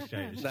 public these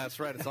days. That's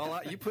right. It's all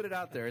out. You put it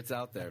out there. It's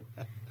out there.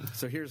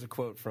 So here's a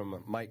quote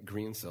from Mike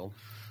Greensill,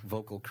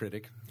 vocal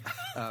critic.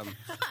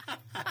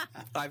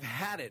 I've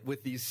had it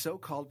with these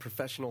so-called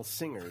professional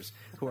singers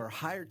who are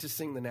hired to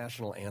sing the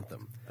national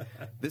anthem.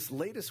 This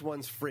latest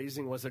one's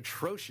phrasing was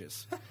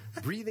atrocious.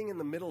 Breathing in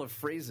the middle of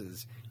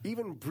phrases,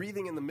 even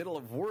breathing in the middle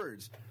of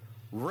words.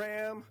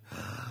 Ram,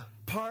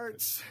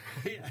 parts.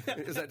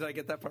 Did I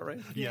get that part right?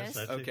 Yes,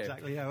 that's Okay.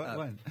 exactly how it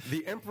went.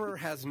 The emperor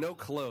has no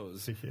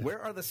clothes.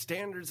 Where are the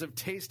standards of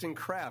taste and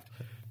craft?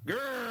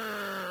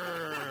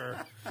 Grrr!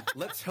 hammer.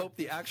 Let's hope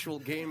the actual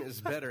game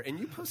is better. And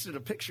you posted a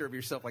picture of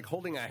yourself like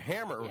holding a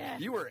hammer. Yeah.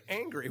 You were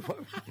angry.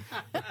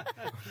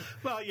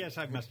 Well, yes,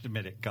 I must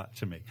admit it got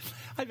to me.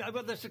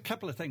 Well, there's a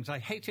couple of things. I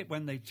hate it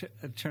when they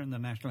turn the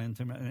national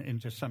anthem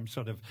into some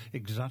sort of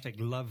exotic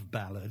love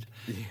ballad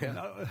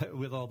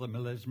with all the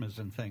melismas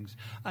and things.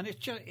 And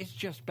it's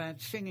just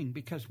bad singing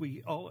because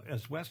we all,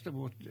 as Westler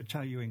will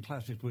tell you in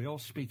classes, we all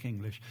speak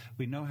English.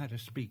 We know how to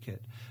speak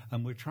it.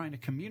 And we're trying to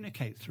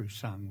communicate through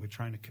song. We're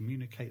trying to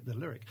communicate the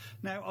lyric.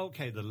 Now,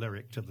 okay, the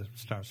lyric to the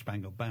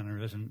Star-Spangled Banner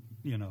isn't,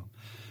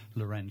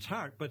 Loren's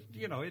Heart, but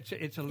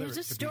it's a lyric. There's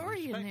a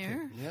story in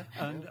there. Yeah.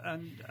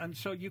 And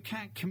so you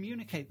can't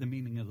communicate the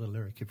meaning of the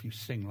lyric if you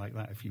sing like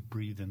that, if you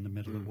breathe in the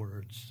middle of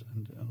words.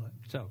 And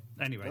so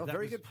anyway,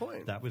 very good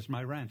point. That was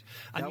my rant.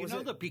 And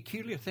the the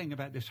peculiar thing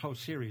about this whole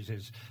series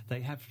is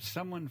they have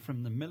someone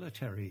from the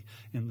military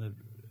in the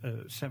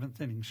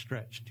seventh inning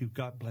stretch to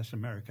God Bless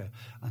America,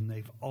 and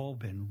they've all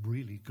been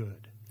really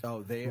good.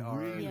 Oh, they are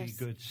really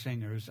good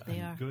singers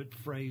and good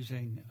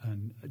phrasing,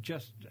 and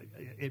just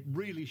it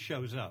really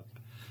shows up.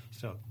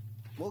 So,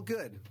 well,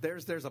 good.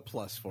 There's a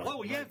plus for it.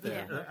 Oh yeah, right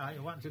there. I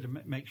wanted to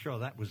make sure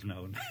that was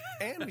known.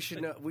 And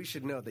we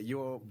should know that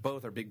you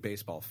both are big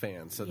baseball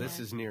fans, so this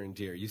is near and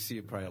dear. You see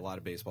probably a lot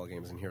of baseball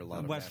games and hear a lot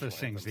of Westler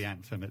sings the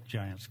anthem at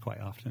Giants quite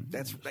often.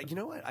 That's you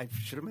know what? I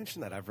should have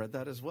mentioned that. I've read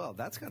that as well.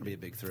 That's got to be a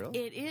big thrill.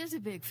 It is a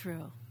big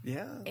thrill.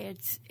 Yeah.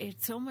 It's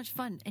so much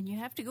fun, and you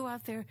have to go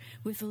out there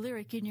with the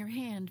lyric in your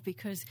hand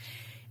because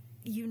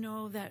you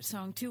know that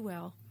song too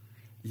well.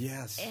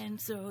 Yes.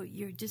 And so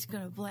you're just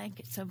going to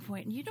blank at some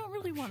point, and you don't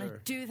really want to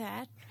do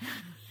that.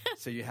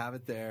 So you have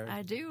it there.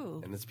 I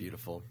do. And it's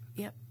beautiful.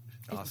 Yep.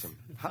 Awesome.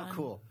 How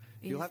cool.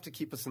 You'll have to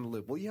keep us in the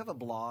loop. Well, you have a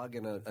blog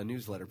and a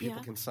newsletter.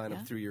 People can sign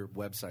up through your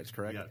websites,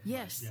 correct? Yeah.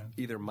 Yes. Yeah.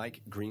 Either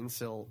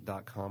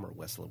MikeGreensill.com or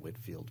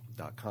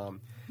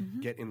WesleyWhitfield.com.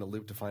 Get in the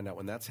loop to find out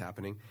when that's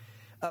happening.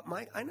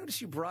 Mike, I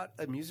noticed you brought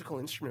a musical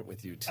instrument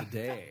with you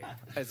today.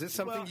 Is this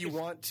something you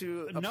want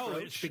to approach? No,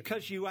 it's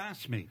because you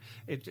asked me.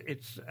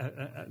 It's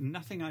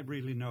nothing I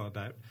really know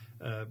about,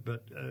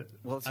 but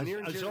well, it's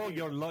as all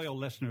your loyal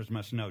listeners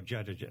must know,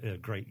 Judd is a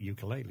great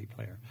ukulele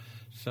player.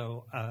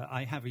 So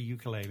I have a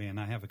ukulele, and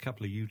I have a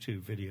couple of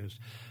YouTube videos.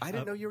 I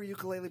didn't know you were a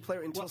ukulele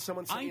player until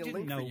someone sent me a link for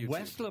YouTube. I didn't know.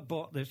 Westler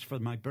bought this for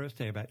my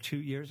birthday about 2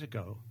 years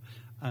ago,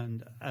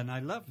 and I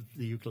love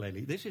the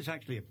ukulele. This is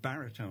actually a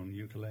baritone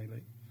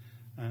ukulele.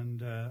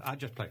 And I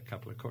just play a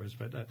couple of chords,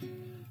 but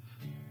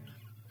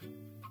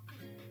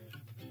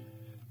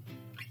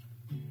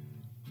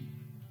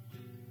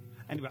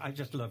anyway, I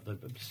just love the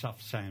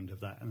soft sound of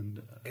that,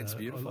 and it's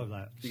beautiful. I love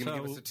that. You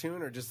gonna give us a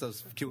tune or just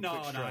those quick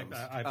strums? No,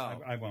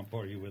 I won't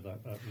bore you with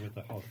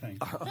the whole thing.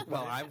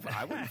 Well,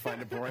 I wouldn't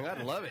find it boring.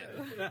 I'd love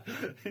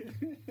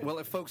it. Well,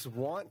 if folks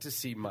want to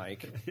see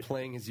Mike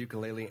playing his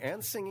ukulele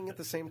and singing at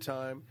the same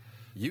time,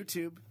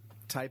 YouTube.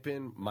 Type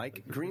in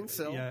Mike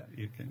Greensill,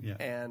 you can,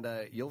 and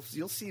you'll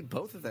see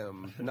both of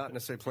them. Not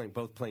necessarily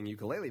playing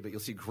ukulele, but you'll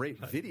see great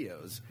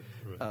videos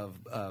of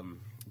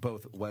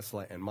both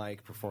Westler and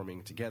Mike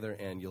performing together,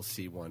 and you'll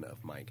see one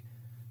of Mike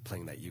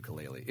playing that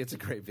ukulele. It's a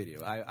great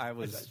video. I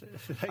was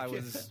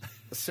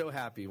so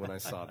happy when I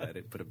saw that.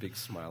 It put a big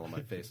smile on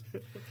my face.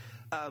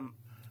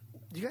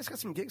 You guys got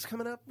some gigs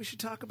coming up we should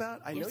talk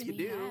about? I know you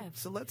do. Have.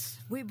 So let's...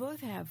 We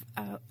both have.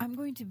 We're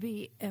going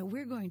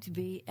to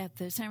be at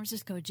the San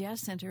Francisco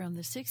Jazz Center on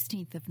the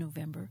 16th of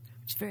November,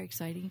 which is very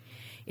exciting.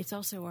 It's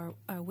also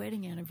our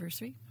wedding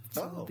anniversary,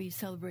 so we'll be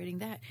celebrating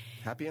that.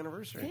 Happy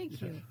anniversary.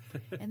 Thank you.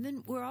 And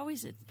then we're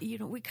always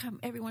we come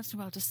every once in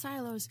a while to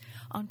Silos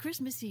on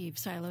Christmas Eve,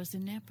 Silos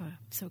in Napa.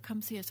 So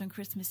come see us on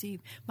Christmas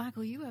Eve.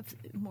 Michael, you have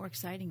more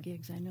exciting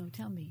gigs, I know.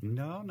 Tell me.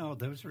 No,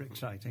 those are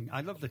exciting.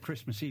 I love the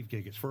Christmas Eve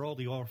gig. It's for all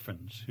the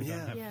orphans who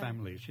don't have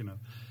families,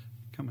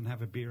 Come and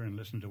have a beer and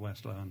listen to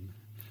Westler.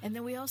 And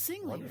then we all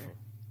sing later.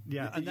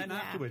 Yeah, and then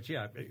afterwards,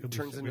 it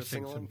turns into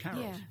sing some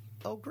carols. Yeah.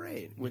 Oh,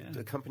 great!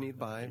 Accompanied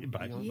by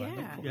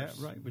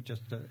right. With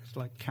just it's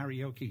like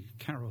karaoke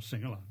carol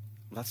sing along.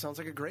 That sounds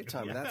like a great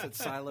time. And that's at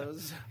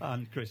Silos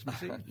on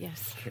Christmas Eve.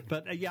 Yes.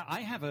 But I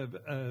have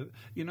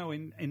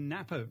in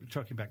Napa,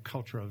 talking about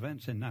cultural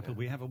events in Napa,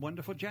 we have a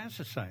wonderful jazz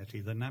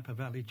society, the Napa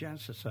Valley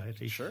Jazz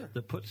Society,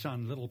 that puts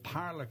on little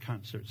parlor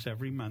concerts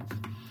every month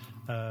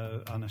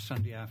on a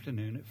Sunday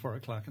afternoon at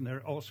 4:00. And there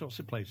are all sorts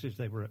of places.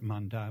 They were at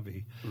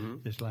Mondavi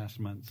this last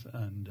month,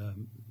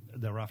 and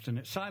they're often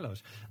at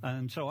Silos.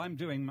 And so I'm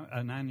doing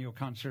an annual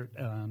concert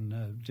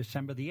on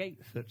December the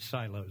 8th at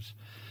Silos.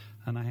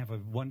 And I have a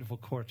wonderful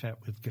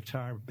quartet with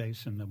guitar,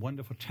 bass, and a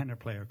wonderful tenor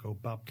player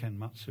called Bob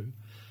Kenmatsu.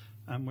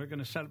 And we're going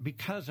to settle,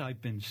 because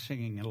I've been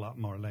singing a lot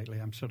more lately,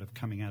 I'm sort of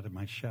coming out of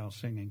my shell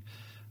singing.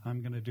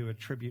 I'm going to do a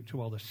tribute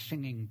to all the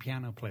singing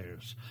piano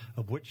players,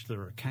 of which there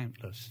are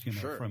countless,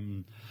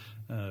 from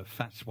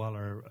Fats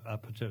Waller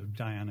up to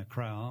Diana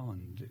Krall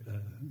and,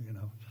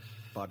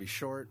 Bobby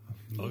Short.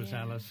 Mose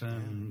Yeah.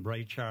 Allison,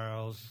 Ray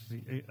Charles,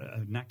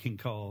 Nat King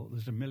Cole.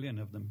 There's a million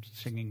of them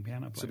singing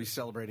piano players. So be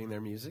celebrating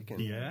their music.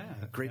 And Yeah.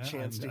 Great Yeah,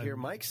 chance to and- hear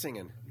Mike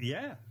singing.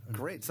 Yeah.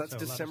 Great. So that's a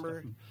lot of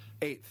December stuff.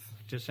 8th.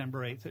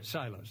 December 8th at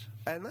Silos.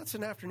 And that's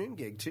an afternoon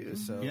gig, too.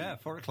 So Yeah,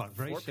 4 o'clock.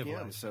 Very 4 p.m.,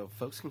 civilized. so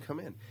folks can come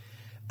in.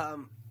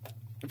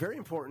 Very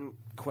important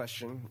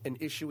question, an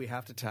issue we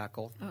have to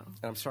tackle. Uh-oh. And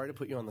I'm sorry to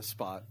put you on the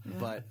spot,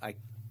 but I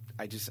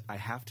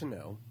have to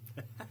know.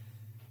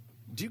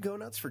 Do you go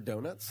nuts for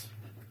donuts?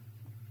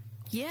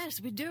 Yes,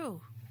 we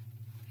do.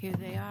 Here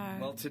they are.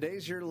 Well,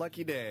 today's your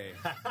lucky day.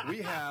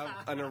 We have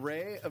an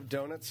array of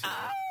donuts here.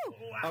 Oh!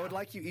 I would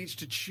like you each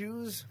to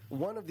choose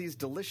one of these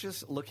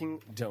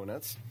delicious-looking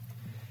donuts.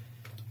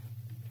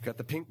 Got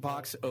the pink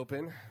box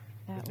open.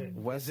 That one.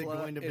 Wesla Is it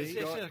going to be? is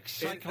Is going- this a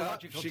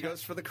psychological she test?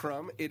 goes for the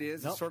crumb. It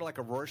is. Nope. It's sort of like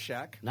a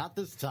Rorschach. Not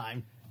this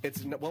time.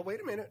 Well,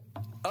 wait a minute.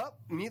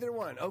 Neither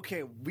one.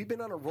 Okay, we've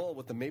been on a roll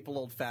with the maple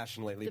old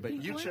fashioned lately, The but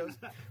pink you one? chose.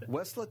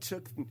 Wesla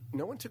took.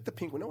 No one took the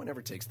pink one. No one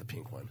ever takes the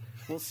pink one.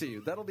 We'll see.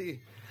 That'll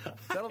be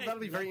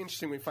very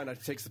interesting when we find out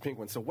who takes the pink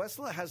one. So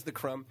Wesla has the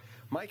crumb.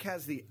 Mike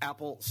has the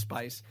apple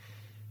spice.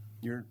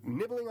 You're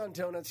nibbling on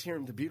donuts here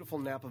in the beautiful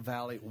Napa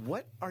Valley.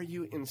 What are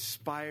you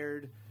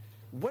inspired?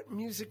 What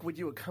music would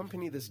you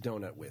accompany this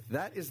donut with?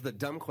 That is the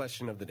dumb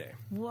question of the day.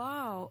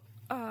 Wow.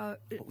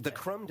 The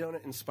crumb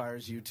donut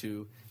inspires you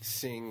to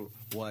sing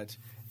what?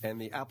 And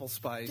the apple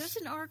spice.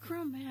 Doesn't R.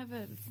 Crumb have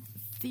a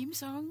theme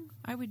song?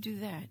 I would do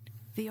that.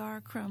 The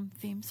R. Crumb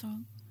theme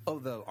song. Oh,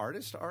 the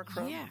artist, R.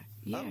 Crumb? Yeah,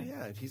 yeah. Oh,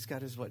 yeah. He's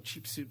got his,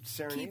 Cheap Suit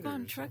Serenade? Keep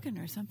on trucking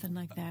or something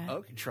like that.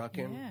 Okay,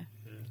 trucking. Yeah.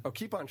 Oh,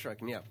 keep on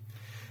trucking, yeah.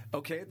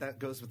 Okay, that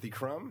goes with the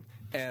crumb.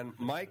 And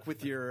Mike,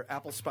 with your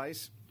apple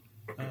spice.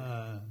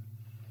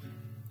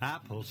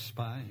 Apple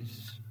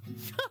spice.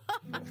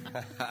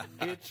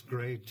 It's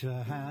great to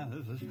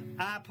have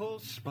apple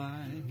spice.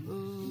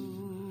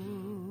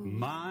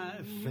 My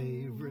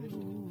favorite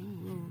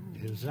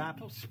is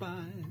apple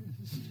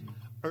spice.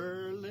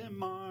 Early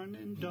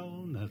morning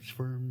donuts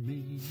for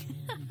me.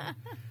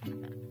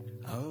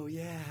 Oh,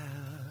 yeah.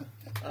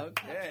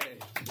 Okay.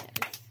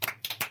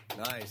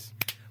 Nice.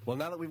 Well,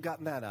 now that we've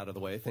gotten that out of the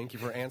way, thank you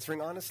for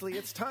answering honestly.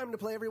 It's time to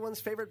play everyone's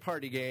favorite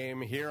party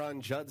game here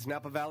on Judd's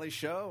Napa Valley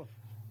Show.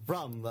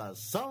 From the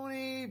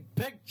Sony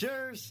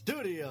Picture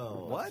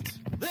Studio. What?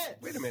 This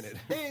Wait a minute.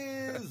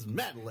 is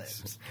Mad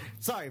Libs.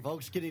 Sorry,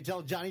 folks. Can you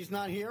tell Johnny's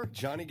not here?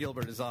 Johnny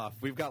Gilbert is off.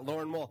 We've got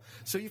Lauren Mole.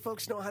 So you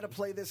folks know how to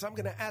play this. I'm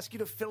going to ask you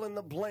to fill in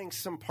the blanks,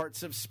 some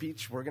parts of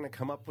speech. We're going to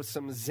come up with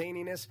some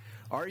zaniness.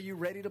 Are you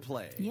ready to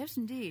play? Yes,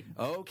 indeed.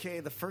 Okay,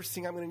 the first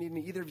thing I'm going to need,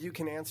 and either of you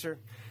can answer,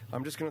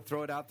 I'm just going to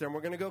throw it out there, and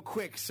we're going to go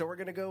quick, so we're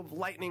going to go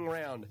lightning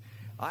round.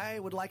 I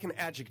would like an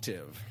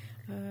adjective.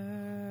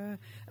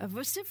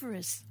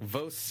 Vociferous.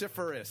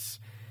 Vociferous.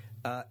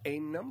 A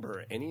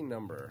number, any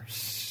number.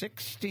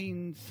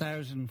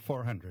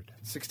 16,400.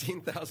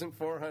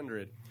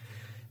 16,400.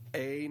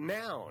 A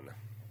noun.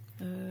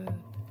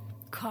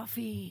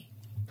 Coffee.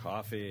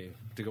 Coffee.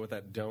 To go with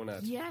that donut.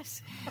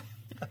 Yes.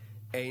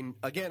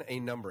 Again, a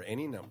number,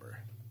 any number.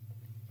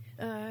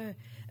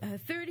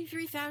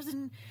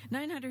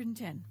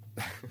 33,910.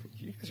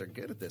 You guys are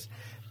good at this.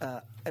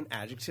 An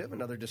adjective,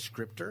 another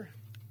descriptor.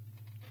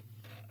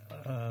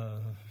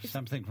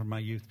 Something from my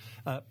youth.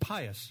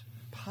 Pious.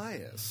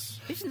 Pious.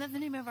 Isn't that the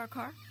name of our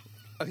car?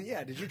 Oh,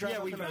 yeah, did you drive Yeah,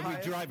 up we in a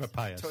Pious? drive a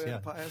Pious, Toyota yeah.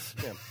 Pious?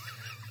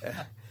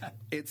 Yeah.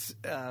 It's,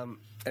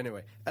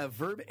 anyway, a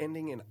verb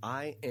ending in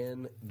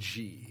ing.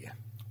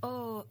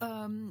 Oh,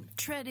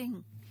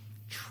 treading.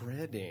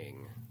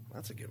 Treading.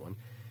 That's a good one.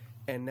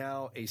 And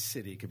now a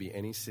city. Could be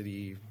any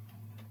city.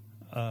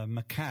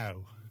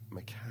 Macau.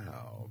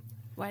 Macau.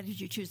 Why did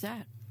you choose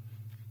that?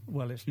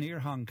 Well, it's near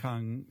Hong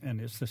Kong, and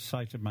it's the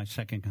site of my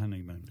second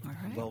honeymoon. All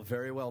right. Well,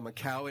 very well.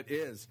 Macau it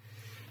is.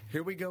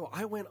 Here we go.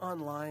 I went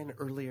online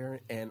earlier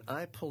and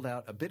I pulled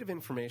out a bit of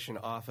information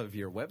off of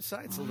your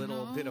websites, a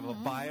little bit of a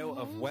bio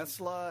of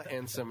Wesla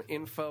and some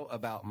info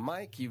about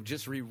Mike. You've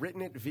just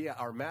rewritten it via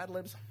our Mad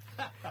Libs.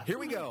 Here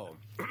we go.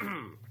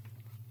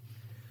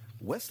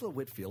 Wesla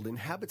Whitfield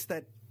inhabits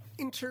that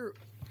interminate,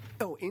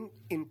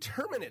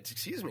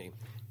 excuse me.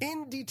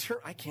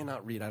 I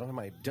cannot read. I don't have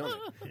my donut.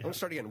 I'm going to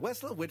start again.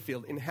 Wesla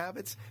Whitfield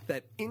inhabits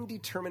that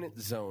indeterminate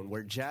zone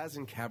where jazz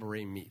and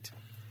cabaret meet.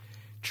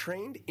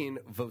 Trained in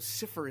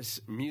vociferous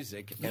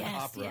music and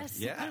Yes, opera, yes.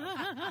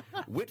 yeah,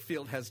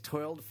 Whitfield has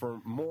toiled for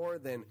more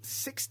than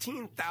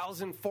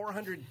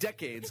 16,400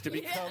 decades to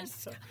become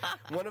Yes.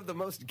 one of the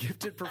most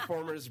gifted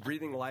performers,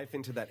 breathing life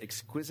into that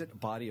exquisite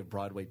body of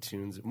Broadway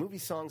tunes, movie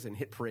songs, and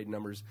hit parade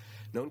numbers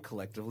known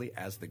collectively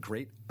as the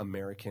Great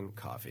American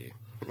Coffee.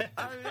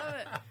 I love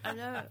it. I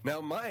love it. Now,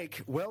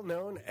 Mike, well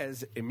known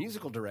as a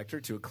musical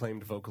director to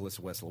acclaimed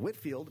vocalist Wesla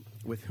Whitfield,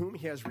 with whom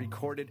he has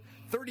recorded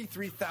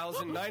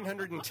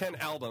 33,910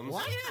 albums.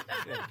 What?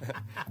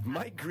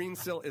 Mike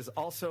Greensill is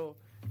also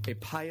a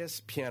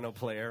pious piano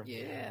player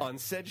Yeah. on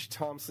Sedge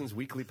Thompson's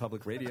weekly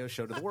public radio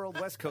show to the world,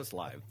 West Coast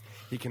Live.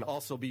 He can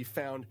also be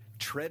found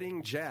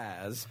treading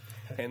jazz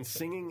and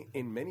singing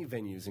in many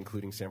venues,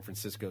 including San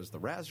Francisco's The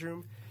Raz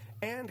Room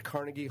and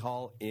Carnegie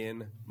Hall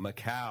in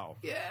Macau.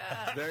 Yeah.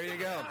 There you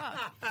go.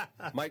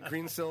 Mike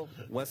Greensill,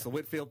 Wesley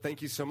Whitfield,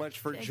 thank you so much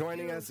for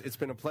joining us. It's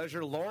been a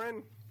pleasure.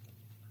 Lauren?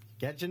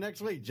 Catch you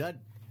next week, Judd.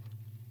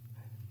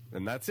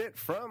 And that's it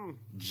from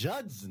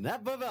Judd's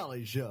Napa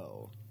Valley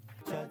Show.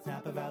 Judd's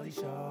Napa Valley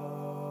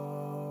Show.